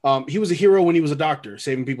 He was a hero when he was a doctor,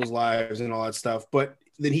 saving people's lives and all that stuff. But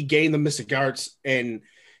then he gained the mystic arts and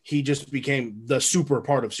he just became the super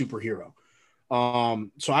part of superhero.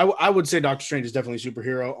 So I would say Doctor Strange is definitely a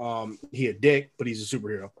superhero. He a dick, but he's a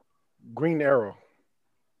superhero. Green Arrow.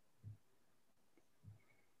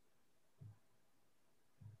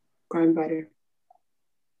 Crime fighter.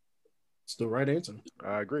 It's the right answer.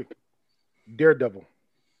 I agree. Daredevil.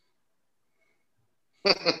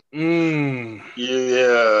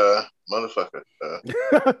 Yeah, motherfucker.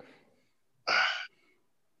 I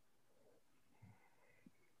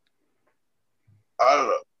don't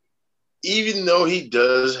know. Even though he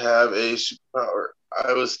does have a superpower,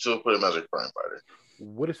 I would still put him as a crime fighter.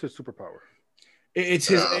 What is his superpower? It's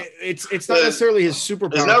his. It's not necessarily his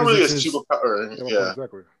superpower. It's not really his superpower. Yeah,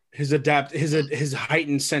 exactly. His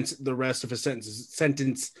heightened sense, the rest of his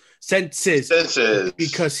senses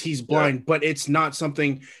because he's blind, but it's not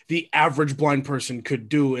something the average blind person could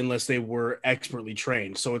do unless they were expertly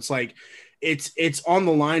trained. So it's like it's on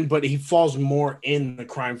the line, but he falls more in the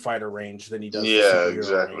crime fighter range than he does. Yeah,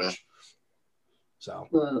 exactly. Range. So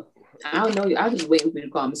I don't know. I was just waiting for you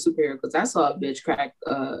to call him a superhero because I saw a bitch crack.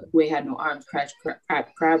 Who ain't had no arms, crack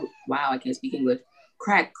crab. Wow, I can't speak English.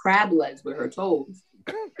 Crack crab legs with her toes.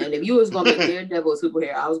 And if you was gonna make Daredevil a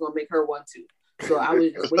superhero, I was gonna make her one too. So I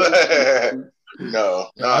was just waiting. No,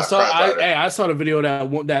 I saw the video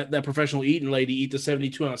that professional eating lady eat the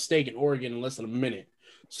 72-ounce steak in Oregon in less than a minute.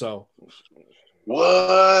 So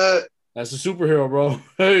what? That's a superhero, bro.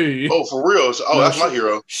 Hey. Oh, for real? That's my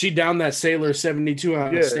hero. She downed that sailor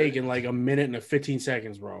 72-ounce steak in like a minute and 15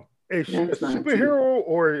 seconds, bro. Is she a superhero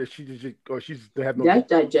or is she just have no? That's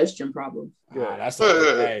digestion problem. Yeah, that's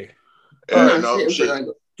hey. Shit. Like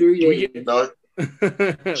 3 days.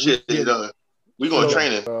 Shit, we going to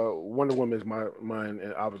train it. Wonder Woman is mine,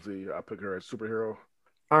 and obviously I pick her as superhero.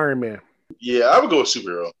 Iron Man. Yeah, I would go with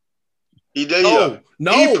superhero. He did.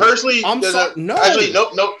 No. He personally. I'm sorry. No. Actually,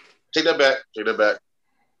 nope. Take that back.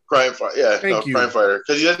 Crime fighter. Yeah, crime fighter.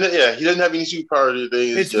 Because he doesn't have any superpower.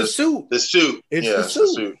 It's the suit. The suit. It's the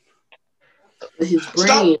suit. His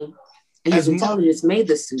brain. And his intelligence made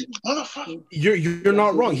the suit. You're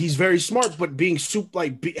not wrong. He's very smart, but being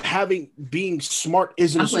being smart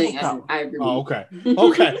isn't a superpower. I agree. Oh, okay.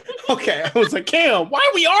 I was like, Cam, why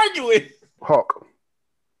are we arguing? Hulk.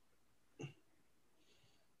 I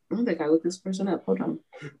don't think I looked this person up. Hold on.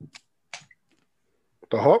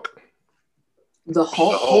 The Hulk? The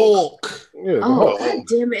Hulk. Yeah, the Hulk. God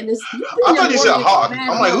damn it. I thought you said Hawk.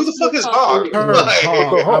 I'm like, who the fuck is Hawk?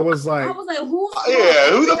 I was like, who's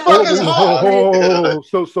who the fuck is Hawk?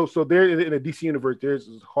 So there in the DC universe, there's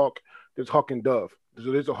Hawk, there's Hawk and Dove.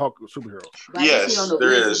 So there's a Hawk superhero. Yes,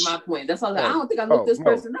 there is. My point. That's all. I don't think I looked this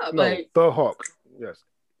person up. The Hawk. Yes.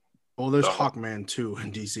 Oh, there's Hawkman too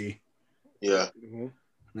in DC. Yeah. Mm-hmm.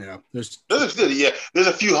 Yeah. There's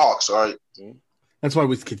a few Hawks. All right. That's why I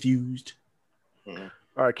was confused. Mm-hmm.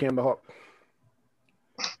 All right, Cam the Hawk.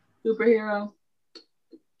 Superhero.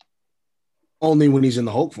 Only when he's in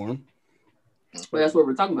the Hulk form. Well, that's what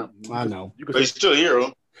we're talking about. I know. But he's still a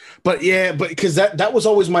hero. But because that was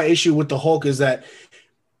always my issue with the Hulk is that,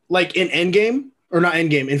 like in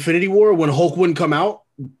Infinity War, when Hulk wouldn't come out,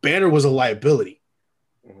 Banner was a liability.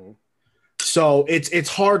 Mm-hmm. So it's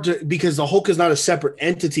hard to, because the Hulk is not a separate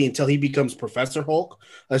entity until he becomes Professor Hulk,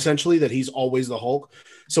 essentially, that he's always the Hulk.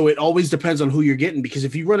 So it always depends on who you're getting, because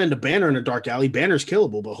if you run into Banner in a dark alley, Banner's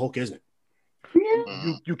killable, but Hulk isn't.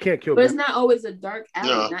 Yeah. You can't kill But Banner. It's not always a dark alley.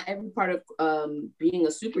 No. Not every part of being a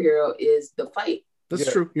superhero is the fight. That's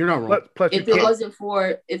true. You're not wrong. Plus you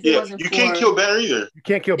can't kill Banner either. You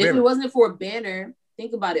can't kill Banner. If it wasn't for Banner,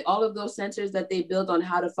 think about it. All of those sensors that they built on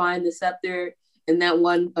how to find the scepter in that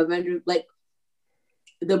one Avenger, like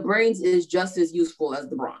the brains is just as useful as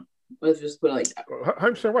the brawn. Let's just put it like that.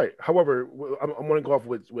 100% right. However, I'm going to go off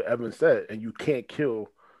with what Evan said, and you can't kill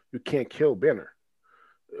Banner.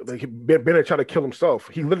 Like Banner tried to kill himself.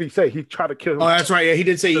 He literally said he tried to kill himself. Oh, that's right. Yeah, he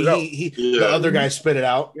did say the other guy spit it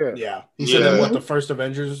out. Yeah. He said that the first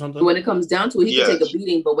Avengers or something. When it comes down to it, he can take a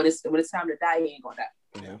beating, but when it's time to die, he ain't gonna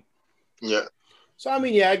die. Yeah. Yeah. So I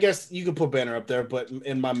mean, yeah, I guess you could put Banner up there, but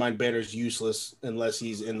in my mind, Banner's useless unless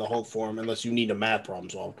he's in the Hulk form, unless you need a math problem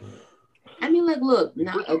solved. I mean, like, look,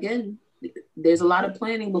 now again, there's a lot of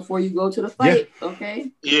planning before you go to the fight. Yeah.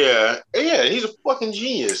 Okay. Yeah, he's a fucking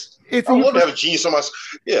genius. I want to have a genius on my.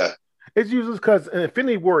 Yeah. It's useless because in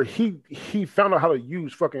Infinity War, he found out how to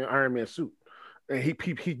use fucking Iron Man suit, and he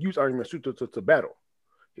used Iron Man suit to battle.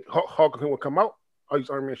 Hulk would come out. I'll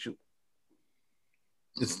use Iron Man suit.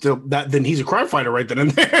 It's still that. Then he's a crime fighter right then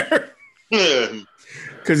and there.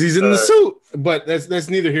 Because he's in the suit. But that's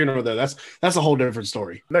neither here nor there. That's a whole different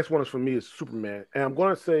story. Next one is for me is Superman, and I'm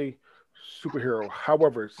going to say superhero.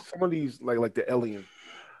 However, some of these like the alien,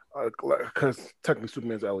 because technically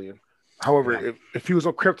Superman's alien. However, if he was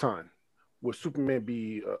on Krypton, would Superman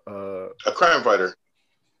be a crime fighter?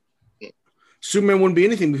 Superman wouldn't be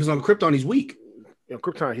anything because on Krypton he's weak. On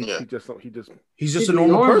Krypton, he's just a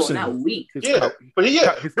normal person. Not weak. He's still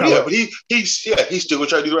gonna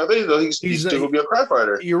try to do the right thing though. He's still gonna be a crime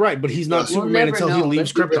fighter. You're right, but he's not Superman until he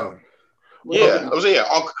leaves Krypton. I was saying,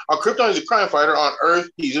 on Krypton he's a crime fighter. On Earth,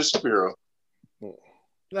 he's a superhero.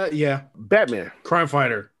 Yeah, Batman, crime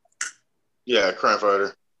fighter. Yeah, crime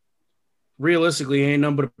fighter. Realistically, he ain't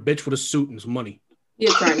nothing but a bitch with a suit and some money.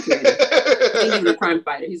 He's a crime creator. He's a crime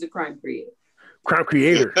fighter. He's a crime creator. Crime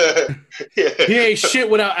creator. He ain't shit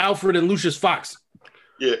without Alfred and Lucius Fox.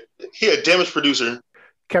 Yeah, he a damage producer.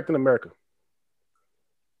 Captain America.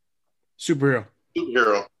 Superhero.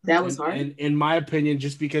 That was hard. And in my opinion,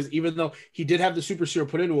 just because even though he did have the super serum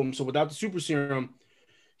put into him, so without the super serum,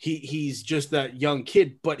 he's just that young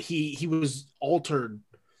kid, but he was altered.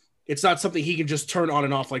 It's not something he can just turn on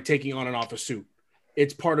and off like taking on and off a suit.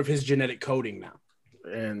 It's part of his genetic coding now.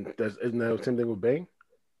 And isn't that the same thing with Bane?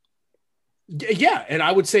 Yeah, and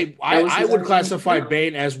I would say I would classify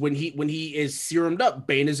Bane as when he is serumed up,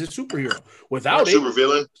 Bane is a superhero. Without it,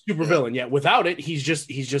 supervillain. Yeah, without it, he's just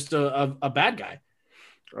a bad guy.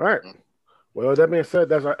 All right. Well, that being said,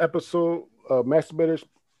 that's our episode of Masturbators.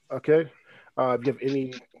 Okay. If you have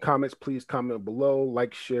any comments, please comment below,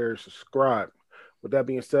 like, share, subscribe. With that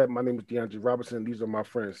being said, my name is DeAndre Robinson, and these are my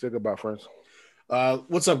friends. Say goodbye, friends.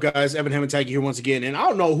 What's up, guys? Evan Hammond here once again, and I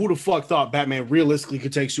don't know who the fuck thought Batman realistically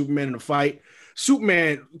could take Superman in a fight.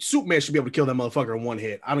 Superman should be able to kill that motherfucker in one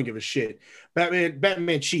hit. I don't give a shit.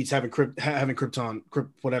 Batman cheats having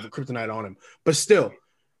kryptonite on him, but still,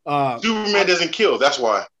 Superman doesn't kill. That's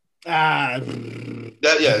why. That's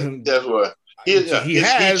why he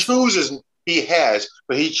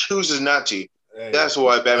chooses not to. That's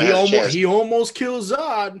why Batman he almost kills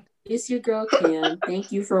Zod. It's your girl Cam.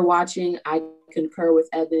 Thank you for watching. I concur with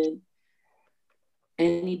Evan.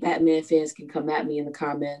 Any Batman fans can come at me in the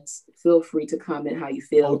comments. Feel free to comment how you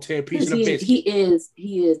feel. He is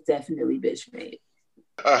definitely bitch made.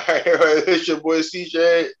 All right, it's your boy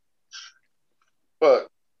CJ. Fuck.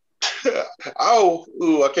 I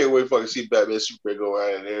can't wait to fucking see Batman Superman go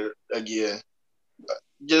out in there again.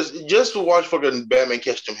 Just to watch fucking Batman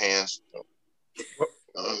catch them hands.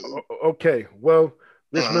 Okay, well,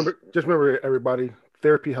 just remember, everybody,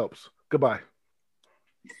 therapy helps. Goodbye.